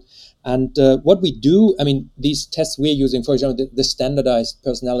result. And what we do, I mean, these tests we're using, for example, the standardized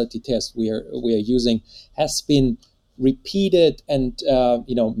personality test we are using has been repeated and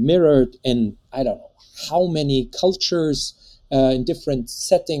mirrored in I don't know how many cultures, in different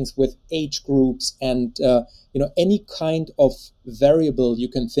settings with age groups and any kind of variable you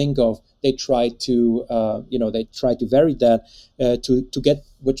can think of. They try to vary that to get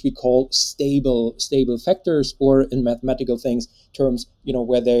what we call stable factors, or in mathematical terms,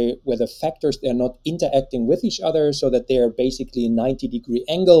 where the factors, they're not interacting with each other, so that they are basically a 90-degree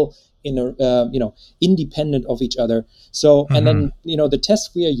angle in a independent of each other. So and then the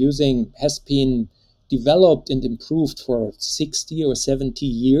test we are using has been developed and improved for 60 or 70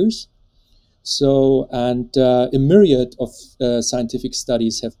 years. So, and a myriad of scientific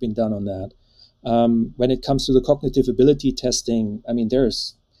studies have been done on that. When it comes to the cognitive ability testing, I mean,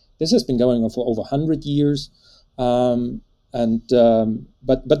 this has been going on for over 100 years. But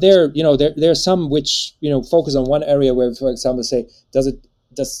there are some which focus on one area where, for example, say,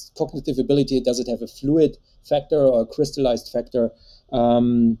 does cognitive ability, does it have a fluid factor or a crystallized factor?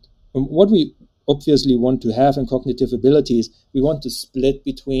 What we obviously want to have in cognitive abilities, we want to split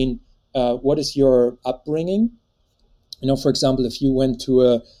between what is your upbringing. For example, if you went to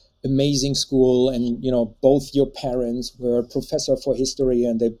a amazing school and both your parents were a professor for history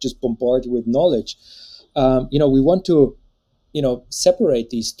and they just bombard you with knowledge, we want to separate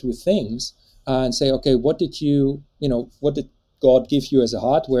these two things and say, okay, what did God give you as a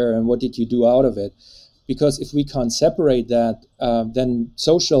hardware, and what did you do out of it? Because if we can't separate that, then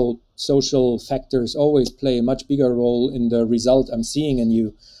social factors always play a much bigger role in the result I'm seeing in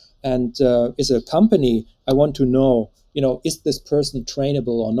you. And as a company, I want to know, is this person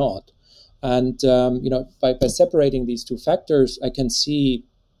trainable or not? And by separating these two factors, I can see,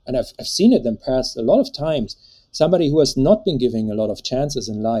 and I've seen it in the past a lot of times, somebody who has not been given a lot of chances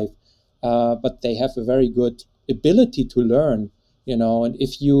in life, but they have a very good ability to learn, and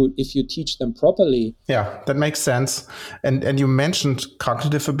if you teach them properly. Yeah, that makes sense. And you mentioned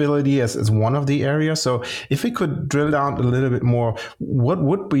cognitive ability as one of the areas. So if we could drill down a little bit more, what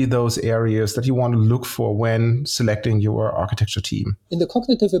would be those areas that you want to look for when selecting your architecture team? In the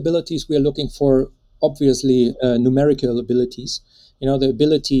cognitive abilities, we are looking for, obviously, numerical abilities, the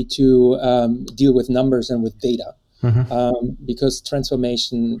ability to deal with numbers and with data. Because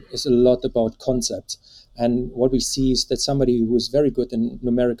transformation is a lot about concepts. And what we see is that somebody who is very good in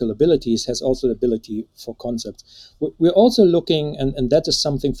numerical abilities has also the ability for concepts. We're also looking, and that is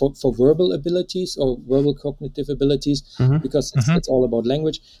something for verbal abilities or verbal cognitive abilities, because it's all about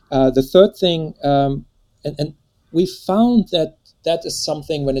language. The third thing, and we found that is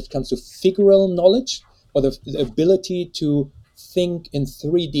something when it comes to figural knowledge, or the ability to think in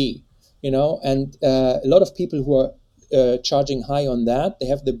 3D, and a lot of people who are charging high on that, they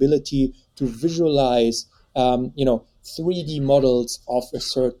have the ability to visualize 3D models of a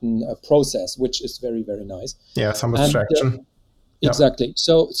certain process, which is very, very nice. Yeah, some abstraction. Exactly.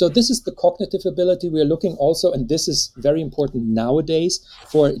 So this is the cognitive ability we are looking also, and this is very important nowadays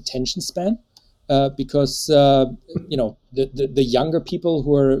for attention span, because the younger people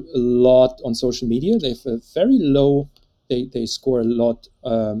who are a lot on social media, they have a very low, they score a lot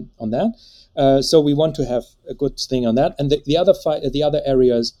on that. So we want to have a good thing on that. And the other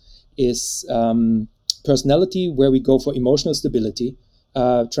areas is personality, where we go for emotional stability.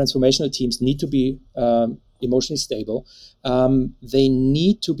 Transformational teams need to be emotionally stable. They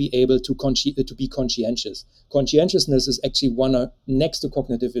need to be able to be conscientious. Conscientiousness is actually next to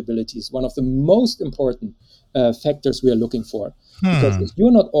cognitive abilities, one of the most important factors we are looking for. Because if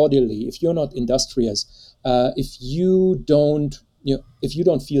you're not orderly, if you're not industrious, if you don't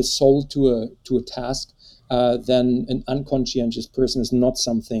feel sold to a task, then an unconscientious person is not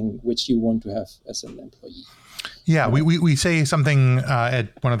something which you want to have as an employee. Yeah, we say something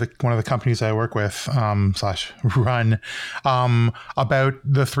at one of the companies I work with /run about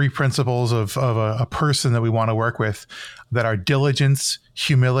the three principles of a person that we want to work with, that are diligence,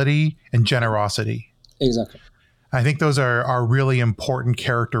 humility, and generosity. Exactly. I think those are really important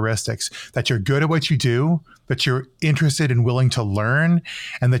characteristics, that you're good at what you do, that you're interested and willing to learn,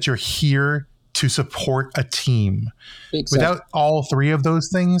 and that you're here to support a team. Exactly. Without all three of those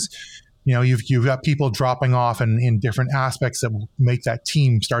things, you've got people dropping off in different aspects that will make that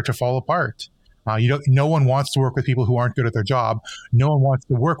team start to fall apart. No one wants to work with people who aren't good at their job. No one wants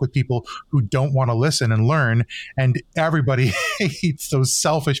to work with people who don't want to listen and learn. And everybody hates those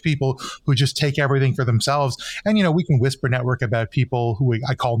selfish people who just take everything for themselves. And, we can whisper network about people who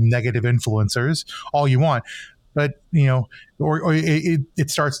I call negative influencers all you want. But, or it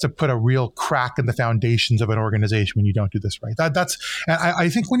starts to put a real crack in the foundations of an organization when you don't do this right. And I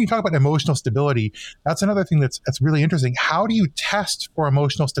think when you talk about emotional stability, that's another thing that's really interesting. How do you test for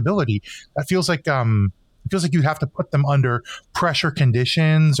emotional stability? That feels like It feels like you have to put them under pressure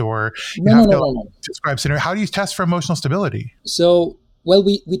conditions, or you No, no, have no, to no, no. describe scenario. How do you test for emotional stability? So, well,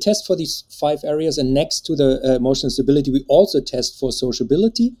 we test for these 5 areas, and next to the emotional stability, we also test for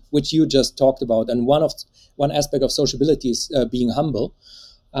sociability, which you just talked about. And one aspect of sociability is being humble,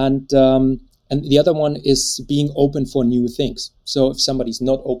 and the other one is being open for new things. So if somebody's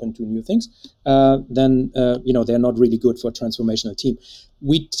not open to new things, then they're not really good for a transformational team.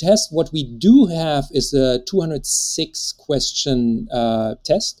 We test. What we do have is a 206 question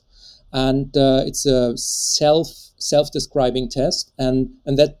test, and it's a self-describing test, and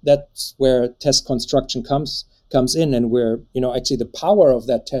that's where test construction comes in, and where actually the power of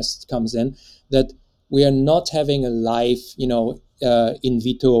that test comes in, that we are not having a live in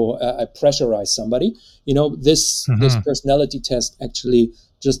vitro I pressurize somebody. This personality test actually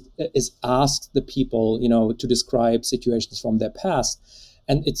just is asked the people to describe situations from their past.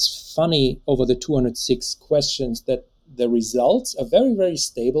 And it's funny, over the 206 questions, that the results are very, very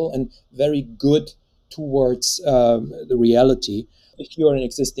stable and very good towards the reality. If you're an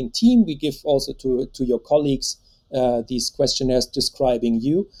existing team, we give also to your colleagues these questionnaires describing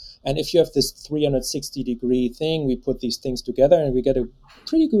you. And if you have this 360-degree thing, we put these things together and we get a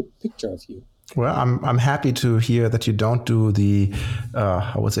pretty good picture of you. Well, I'm happy to hear that you don't do the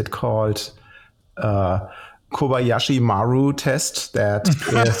how was it called? Kobayashi Maru test that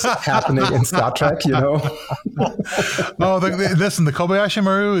is happening in Star Trek, Oh, listen, the Kobayashi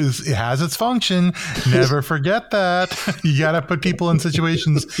Maru it has its function. Never forget that. You got to put people in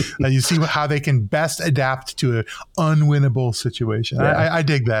situations that you see how they can best adapt to an unwinnable situation. Yeah. I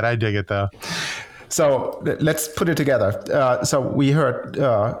dig that. I dig it, though. So let's put it together. So we heard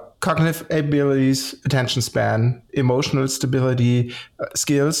cognitive abilities, attention span, emotional stability,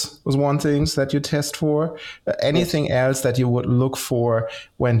 skills was one thing that you test for. Anything else that you would look for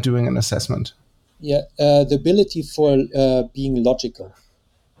when doing an assessment? Yeah, the ability for being logical.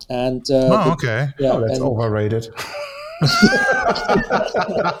 And okay. Yeah, that's overrated.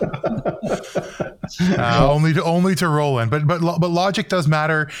 Only to roll in, but logic does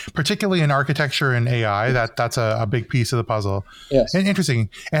matter, particularly in architecture and AI. That's a big piece of the puzzle. Yes. And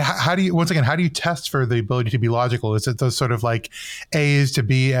interesting. And how do you test for the ability to be logical? Is it those sort of like A is to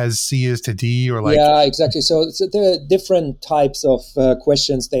B as C is to D, or like? Yeah, exactly. So there are different types of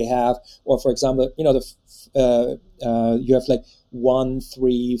questions they have, or for example, you have like 1,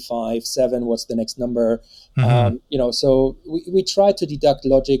 3, 5, 7. What's the next number? So we try to deduct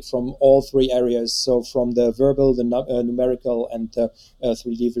logic from all 3 areas. So from the verbal, the numerical, and the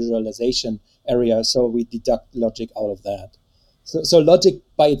 3D visualization area. So we deduct logic out of that. So logic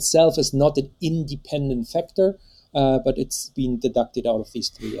by itself is not an independent factor, but it's been deducted out of these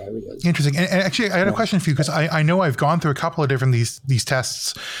 3 areas. Interesting. And actually, I had a question for you, because I know I've gone through a couple of different these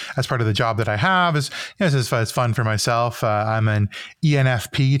tests as part of the job that I have. This is fun for myself. I'm an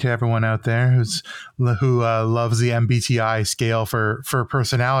ENFP to everyone out there who loves the MBTI scale for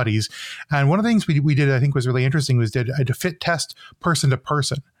personalities. And one of the things we did, I think, was really interesting, was did a fit test person to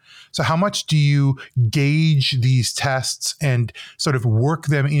person. So how much do you gauge these tests and sort of work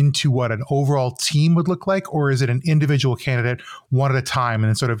them into what an overall team would look like? Or is it an individual candidate one at a time, and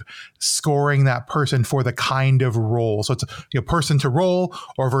then sort of scoring that person for the kind of role? So it's person to role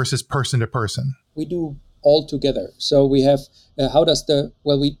or versus person to person? We do all together. So we have,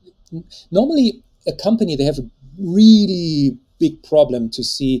 normally a company, they have a really big problem to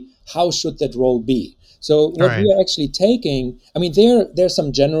see how should that role be. So what we are actually taking, there's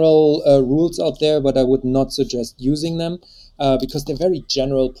some general rules out there, but I would not suggest using them because they're very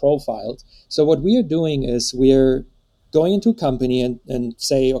general profiled. So what we are doing is we're going into a company and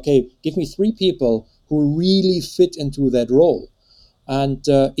say, okay, give me 3 people who really fit into that role. And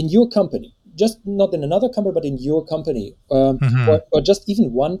in your company, just not in another company, but in your company, or just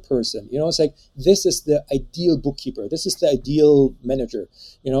even one person, it's like, this is the ideal bookkeeper, this is the ideal manager,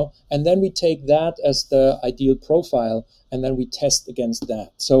 and then we take that as the ideal profile, and then we test against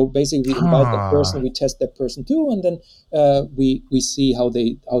that. So basically, we invite that person, we test that person too, and then we see how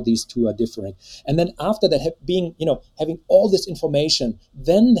these 2 are differing. And then after that, having all this information,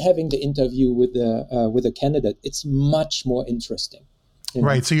 then having the interview with the candidate, it's much more interesting.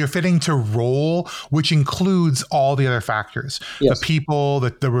 Right. So you're fitting to role, which includes all the other factors, the people,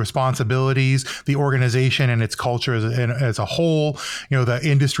 the responsibilities, the organization and its culture as a whole, the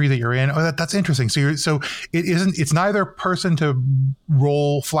industry that you're in. Oh, that's interesting. So it's neither person to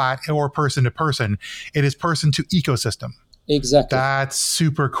role flat or person to person. It is person to ecosystem. Exactly. That's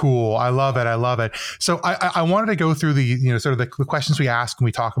super cool. I love it. So I wanted to go through the, sort of the questions we ask when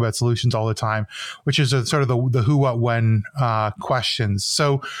we talk about solutions all the time, which is sort of the who, what, when questions.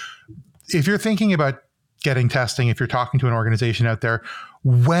 So if you're thinking about getting testing, if you're talking to an organization out there,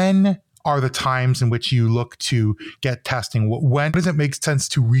 when are the times in which you look to get testing? When does it make sense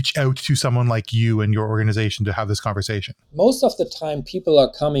to reach out to someone like you and your organization to have this conversation? Most of the time, people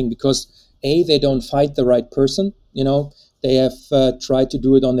are coming because they don't find the right person. They have tried to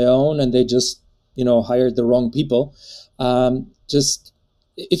do it on their own, and they just hired the wrong people. Just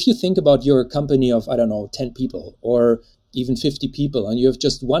if you think about your company of, I don't know, 10 people or even 50 people, and you have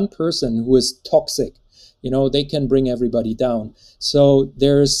just one person who is toxic, they can bring everybody down. So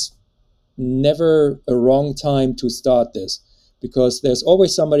there's never a wrong time to start this, because there's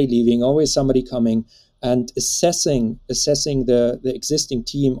always somebody leaving, always somebody coming, and assessing the existing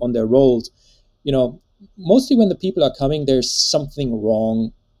team on their roles. Mostly when the people are coming, there's something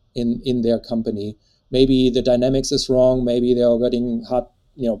wrong in their company. Maybe the dynamics is wrong. Maybe they are getting hot,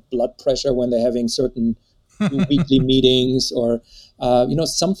 blood pressure when they're having certain weekly meetings, or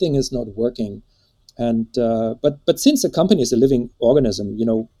something is not working. And but since the company is a living organism,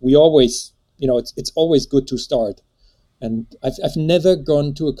 we always, it's always good to start. And I've never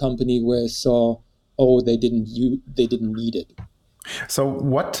gone to a company where I saw, they didn't need it. So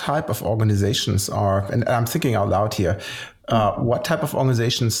what type of organizations and I'm thinking out loud here, what type of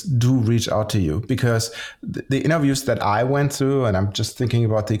organizations do reach out to you? Because the interviews that I went through, and I'm just thinking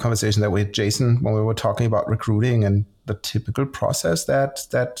about the conversation that we had Jason when we were talking about recruiting and the typical process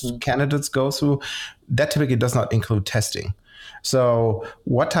that candidates go through, that typically does not include testing. So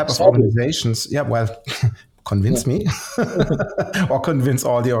what type of organizations? Yeah, well, convince me or convince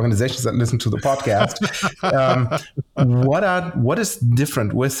all the organizations that listen to the podcast. What is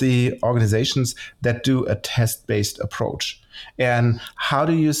different with the organizations that do a test-based approach, and how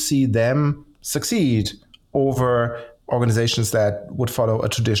do you see them succeed over organizations that would follow a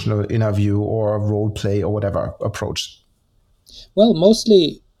traditional interview or role play or whatever approach? Well,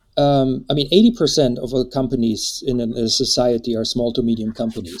 mostly 80% of all companies in a society are small to medium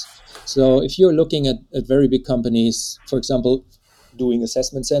companies. So if you're looking at very big companies, for example, doing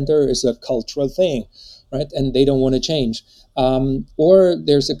assessment center is a cultural thing, right? And they don't want to change. Or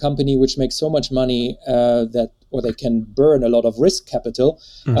there's a company which makes so much money or they can burn a lot of risk capital,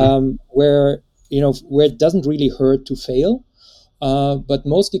 where it doesn't really hurt to fail. But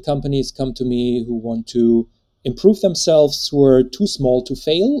mostly companies come to me who want to improve themselves, who are too small to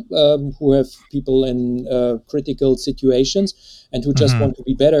fail, who have people in critical situations, and who just want to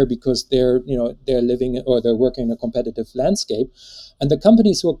be better because they're living or they're working in a competitive landscape. And the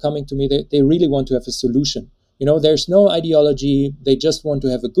companies who are coming to me, they really want to have a solution. There's no ideology. They just want to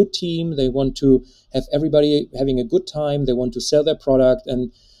have a good team. They want to have everybody having a good time. They want to sell their product,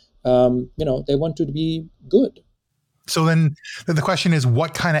 and they want to be good. So then the question is,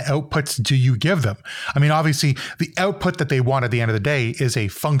 what kind of outputs do you give them? I mean, obviously, the output that they want at the end of the day is a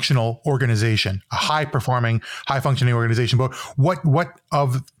functional organization, a high-performing, high-functioning organization. But what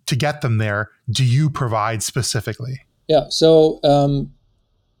to get them there do you provide specifically? Yeah, so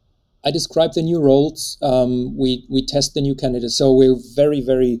I describe the new roles. We test the new candidates. So we're very,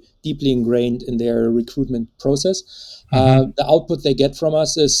 very deeply ingrained in their recruitment process. The output they get from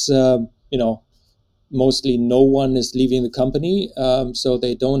us is, mostly no one is leaving the company, so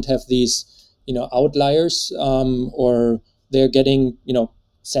they don't have these, outliers, or they're getting,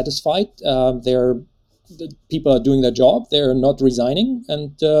 satisfied. The people are doing their job. They're not resigning,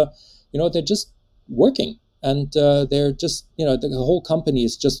 and they're just working, and they're just, the whole company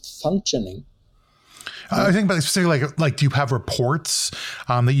is just functioning. I think, but specifically, like, do you have reports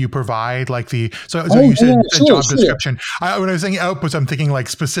that you provide? Like you said job description. When I was saying outputs, I'm thinking like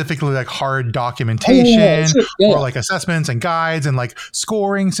specifically like hard documentation or like assessments and guides and like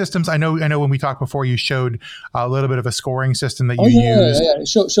scoring systems. I know when we talked before, you showed a little bit of a scoring system that you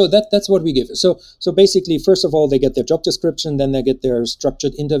use. So that's what we give. So basically, first of all, they get their job description, then they get their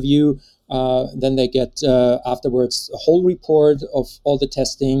structured interview, then they get afterwards a whole report of all the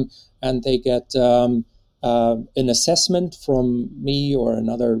testing, and they get an assessment from me or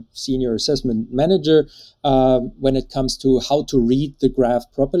another senior assessment manager when it comes to how to read the graph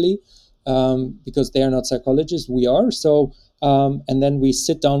properly, because they are not psychologists, we are. So, and then we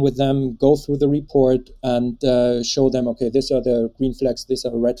sit down with them, go through the report, and show them, okay, these are the green flags, these are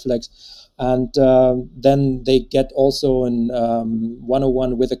the red flags. And then they get also an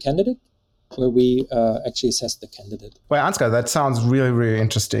 101 with a candidate, where we actually assess the candidate. Well, Ansgar, that sounds really, really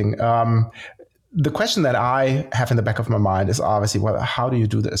interesting. The question that I have in the back of my mind is obviously, well, how do you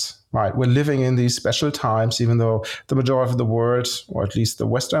do this? Right? We're living in these special times, even though the majority of the world, or at least the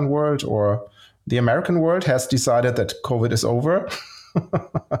Western world or the American world, has decided that COVID is over.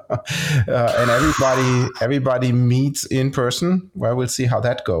 And everybody meets in person. Well, we'll see how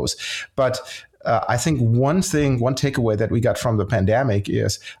that goes. But I think one takeaway that we got from the pandemic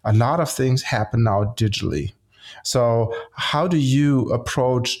is a lot of things happen now digitally. So how do you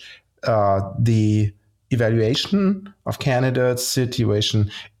approach the evaluation of candidates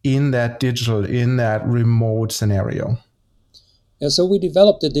situation in that remote scenario? Yeah, so we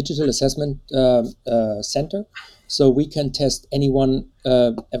developed a digital assessment center, so we can test anyone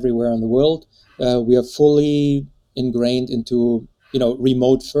everywhere in the world. We are fully ingrained into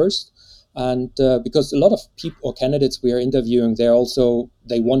remote first, and because a lot of people or candidates we are interviewing,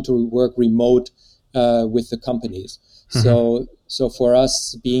 they want to work remote with the companies. So for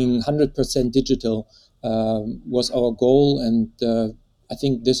us, being 100% digital was our goal, and I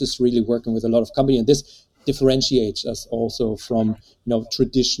think this is really working with a lot of companies, and this differentiates us also from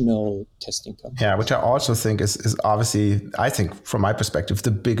traditional testing companies. Yeah, which I also think is obviously, I think from my perspective, the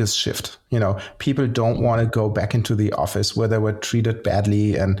biggest shift. People don't want to go back into the office where they were treated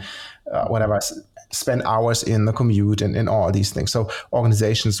badly and whatever, spend hours in the commute and all these things. So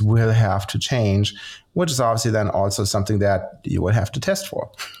organizations will have to change, which is obviously then also something that you will have to test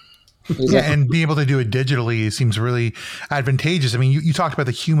for. Exactly. Yeah, and being able to do it digitally seems really advantageous. I mean, you talked about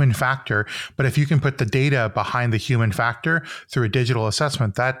the human factor, but if you can put the data behind the human factor through a digital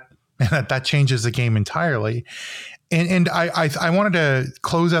assessment, that changes the game entirely. And I wanted to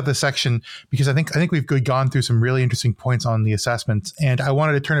close out this section because I think we've gone through some really interesting points on the assessments, and I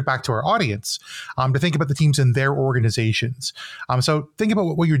wanted to turn it back to our audience to think about the teams in their organizations. So think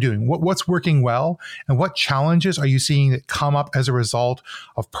about what you're doing, what's working well, and what challenges are you seeing that come up as a result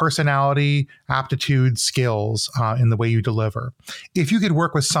of personality, aptitude, skills in the way you deliver. If you could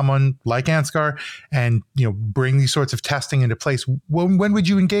work with someone like Ansgar and bring these sorts of testing into place, when would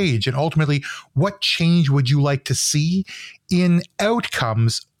you engage, and ultimately, what change would you like to see in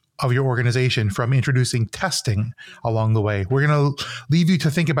outcomes of your organization from introducing testing along the way? We're going to leave you to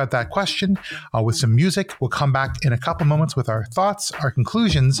think about that question with some music. We'll come back in a couple moments with our thoughts, our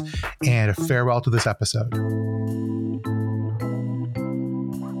conclusions, and a farewell to this episode.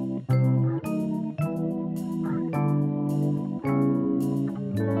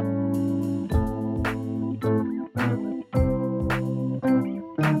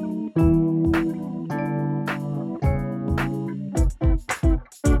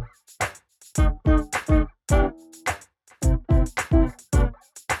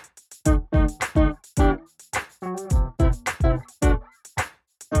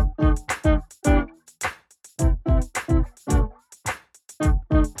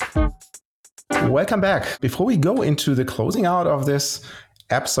 Welcome back. Before we go into the closing out of this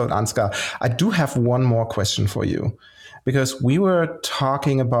episode, Ansgar, I do have one more question for you, because we were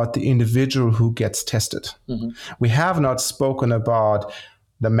talking about the individual who gets tested. Mm-hmm. We have not spoken about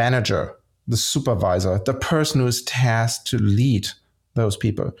the manager, the supervisor, the person who is tasked to lead those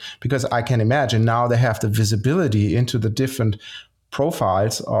people, because I can imagine now they have the visibility into the different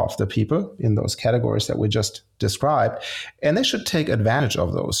profiles of the people in those categories that we just described, and they should take advantage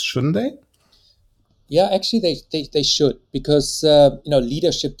of those, shouldn't they? Yeah, actually, they should, because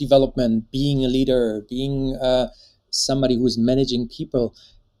leadership development, being a leader, being somebody who's managing people,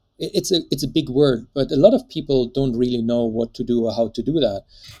 it's a big word, but a lot of people don't really know what to do or how to do that.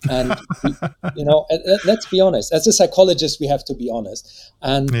 And let's be honest. As a psychologist, we have to be honest.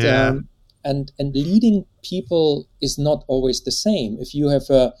 And yeah. And leading people is not always the same. If you have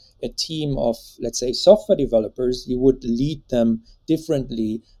a team of, let's say, software developers, you would lead them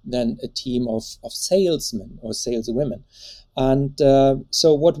differently than a team of salesmen or saleswomen. And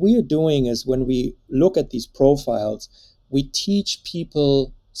so what we are doing is, when we look at these profiles, we teach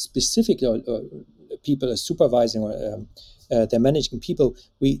people specifically, people are supervising or they're managing people,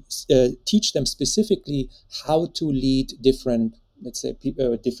 we teach them specifically how to lead different, let's say, people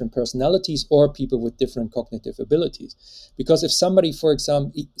with different personalities or people with different cognitive abilities. Because if somebody, for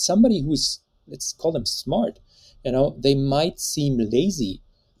example, somebody who's, let's call them smart, they might seem lazy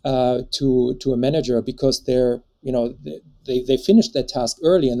to a manager, because they finished their task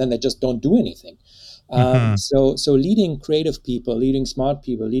early and then they just don't do anything. So leading creative people, leading smart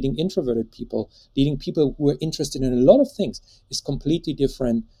people, leading introverted people, leading people who are interested in a lot of things is completely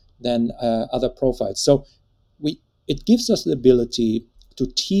different than other profiles. So it gives us the ability to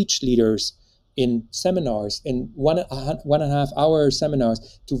teach leaders in seminars, in 1.5 hour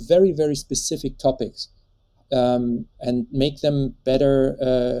seminars, to very, very specific topics, and make them better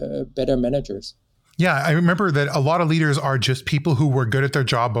managers. Yeah, I remember that a lot of leaders are just people who were good at their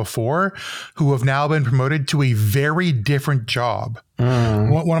job before, who have now been promoted to a very different job.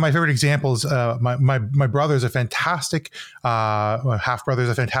 One of my favorite examples, my brother's a fantastic, half brother's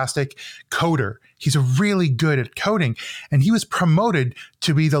a fantastic coder. He's really good at coding, and he was promoted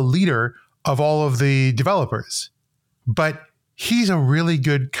to be the leader of all of the developers, but he's a really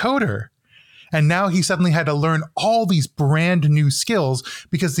good coder. And now he suddenly had to learn all these brand new skills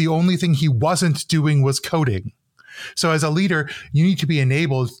because the only thing he wasn't doing was coding. So as a leader, you need to be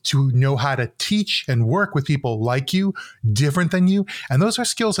enabled to know how to teach and work with people like you, different than you. And those are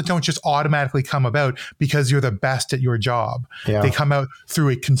skills that don't just automatically come about because you're the best at your job. Yeah. They come out through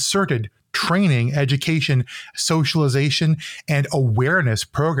a concerted training, education, socialization, and awareness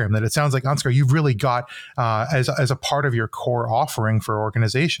program that it sounds like, Ansgar, you've really got as a part of your core offering for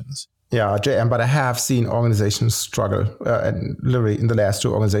organizations. Yeah, JM, but I have seen organizations struggle, and literally in the last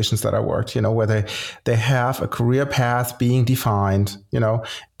 2 organizations that I worked, where they have a career path being defined,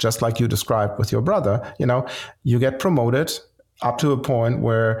 just like you described with your brother, you get promoted up to a point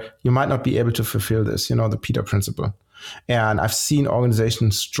where you might not be able to fulfill this, the Peter principle. And I've seen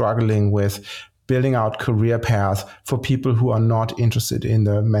organizations struggling with building out career paths for people who are not interested in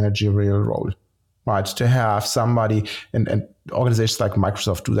the managerial role. Right, to have somebody, and organizations like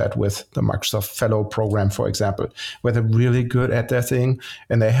Microsoft do that with the Microsoft Fellow program, for example, where they're really good at their thing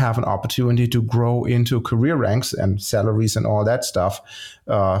and they have an opportunity to grow into career ranks and salaries and all that stuff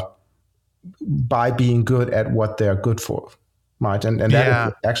by being good at what they're good for. Right, and that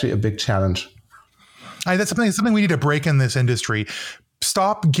is actually a big challenge. That's something we need to break in this industry.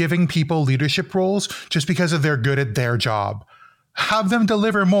 Stop giving people leadership roles just because they're good at their job. Have them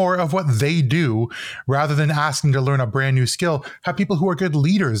deliver more of what they do rather than asking to learn a brand new skill. Have people who are good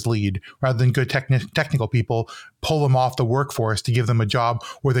leaders lead rather than good technical people pull them off the workforce to give them a job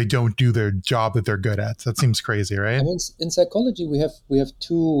where they don't do their job that they're good at. That seems crazy, right? I mean, in psychology, we have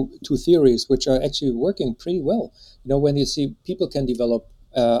two theories which are actually working pretty well. When you see people can develop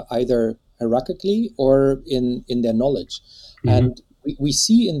either hierarchically or in their knowledge. Mm-hmm. And we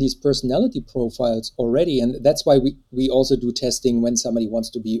see in these personality profiles already, and that's why we also do testing when somebody wants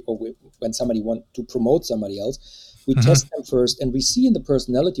to be, or when somebody wants to promote somebody else. We test them first, and we see in the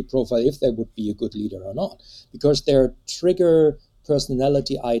personality profile if they would be a good leader or not, because there are trigger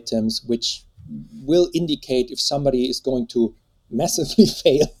personality items which will indicate if somebody is going to massively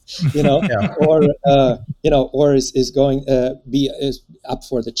fail, or is going is up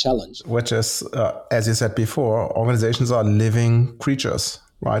for the challenge. Which is, as you said before, organizations are living creatures,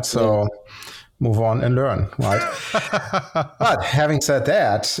 right? So move on and learn, right? But having said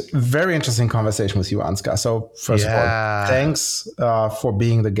that, very interesting conversation with you, Ansgar. So first of all, thanks for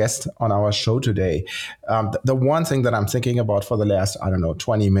being the guest on our show today. The one thing that I'm thinking about for the last,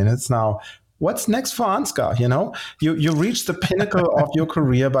 20 minutes now, what's next for Ansgar? You reached the pinnacle of your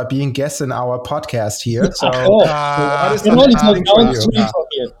career by being guest in our podcast here. So what is the next thing for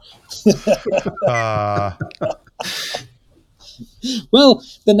you? Well,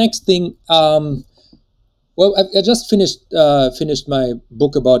 the next thing, I just finished my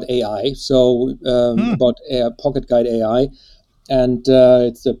book about AI. So about Pocket Guide AI. And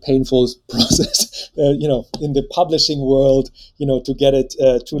it's a painful process, in the publishing world, to get it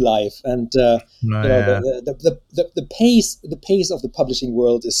to life. And the pace of the publishing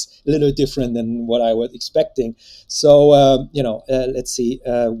world is a little different than what I was expecting. So let's see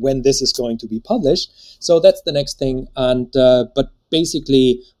when this is going to be published. So that's the next thing. And but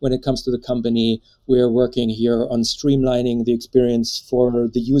basically, when it comes to the company, we're working here on streamlining the experience for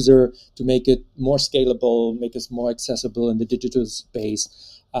the user to make it more scalable, make us more accessible in the digital space.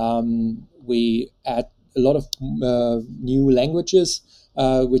 We add a lot of new languages,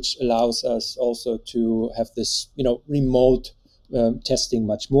 which allows us also to have this, remote testing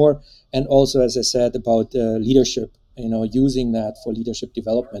much more. And also, as I said, about leadership, using that for leadership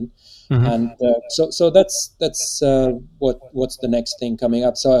development. Mm-hmm. And so that's what's the next thing coming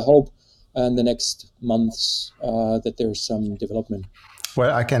up. So I hope in the next months that there's some development.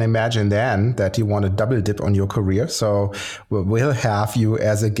 Well, I can imagine then that you want to double dip on your career. So we'll have you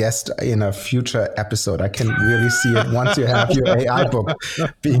as a guest in a future episode. I can really see it once you have your AI book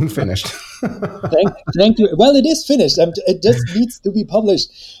being finished. Thank you. Well, it is finished. It just needs to be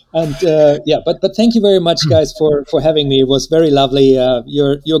published. And but thank you very much, guys, for having me. It was very lovely.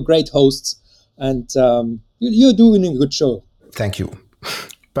 You're great hosts, and you're doing a good show. Thank you.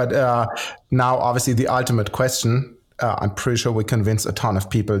 But now, obviously, the ultimate question. I'm pretty sure we convince a ton of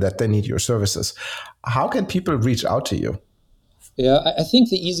people that they need your services. How can people reach out to you? Yeah, I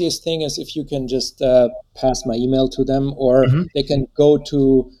think the easiest thing is if you can just pass my email to them, or they can go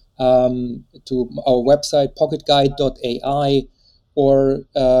to our website, pocketguide.ai, or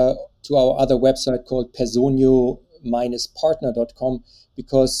to our other website called personio-partner.com,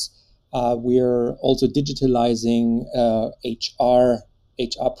 because we're also digitalizing HR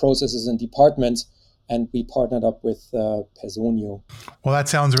processes and departments. and we partnered up with Personio. Well, that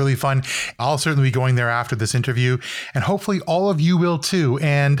sounds really fun. I'll certainly be going there after this interview, and hopefully all of you will too.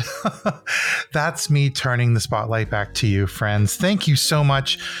 And that's me turning the spotlight back to you, friends. Thank you so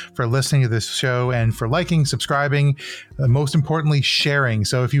much for listening to this show and for liking, subscribing, most importantly, sharing.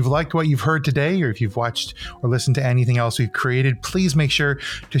 So if you've liked what you've heard today, or if you've watched or listened to anything else we've created, please make sure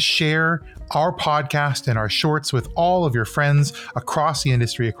to share our podcast and our shorts with all of your friends across the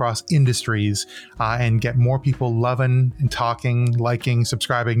industry, across industries, and get more people loving and talking, liking,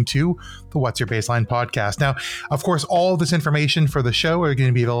 subscribing to the What's Your Baseline podcast. Now, of course, all this information for the show are going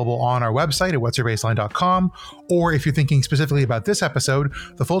to be available on our website at what'syourbaseline.com. Or if you're thinking specifically about this episode,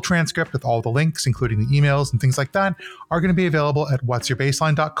 the full transcript with all the links, including the emails and things like that, are going to be available at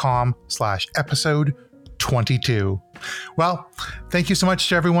what'syourbaseline.com/episode 22. Well, thank you so much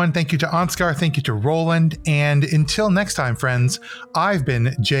to everyone. Thank you to Ansgar. Thank you to Roland. And until next time, friends, I've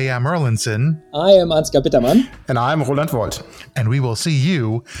been J.M. Erlinson. I am Ansgar Bittermann. And I'm Roland Volt. And we will see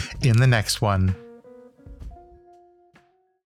you in the next one.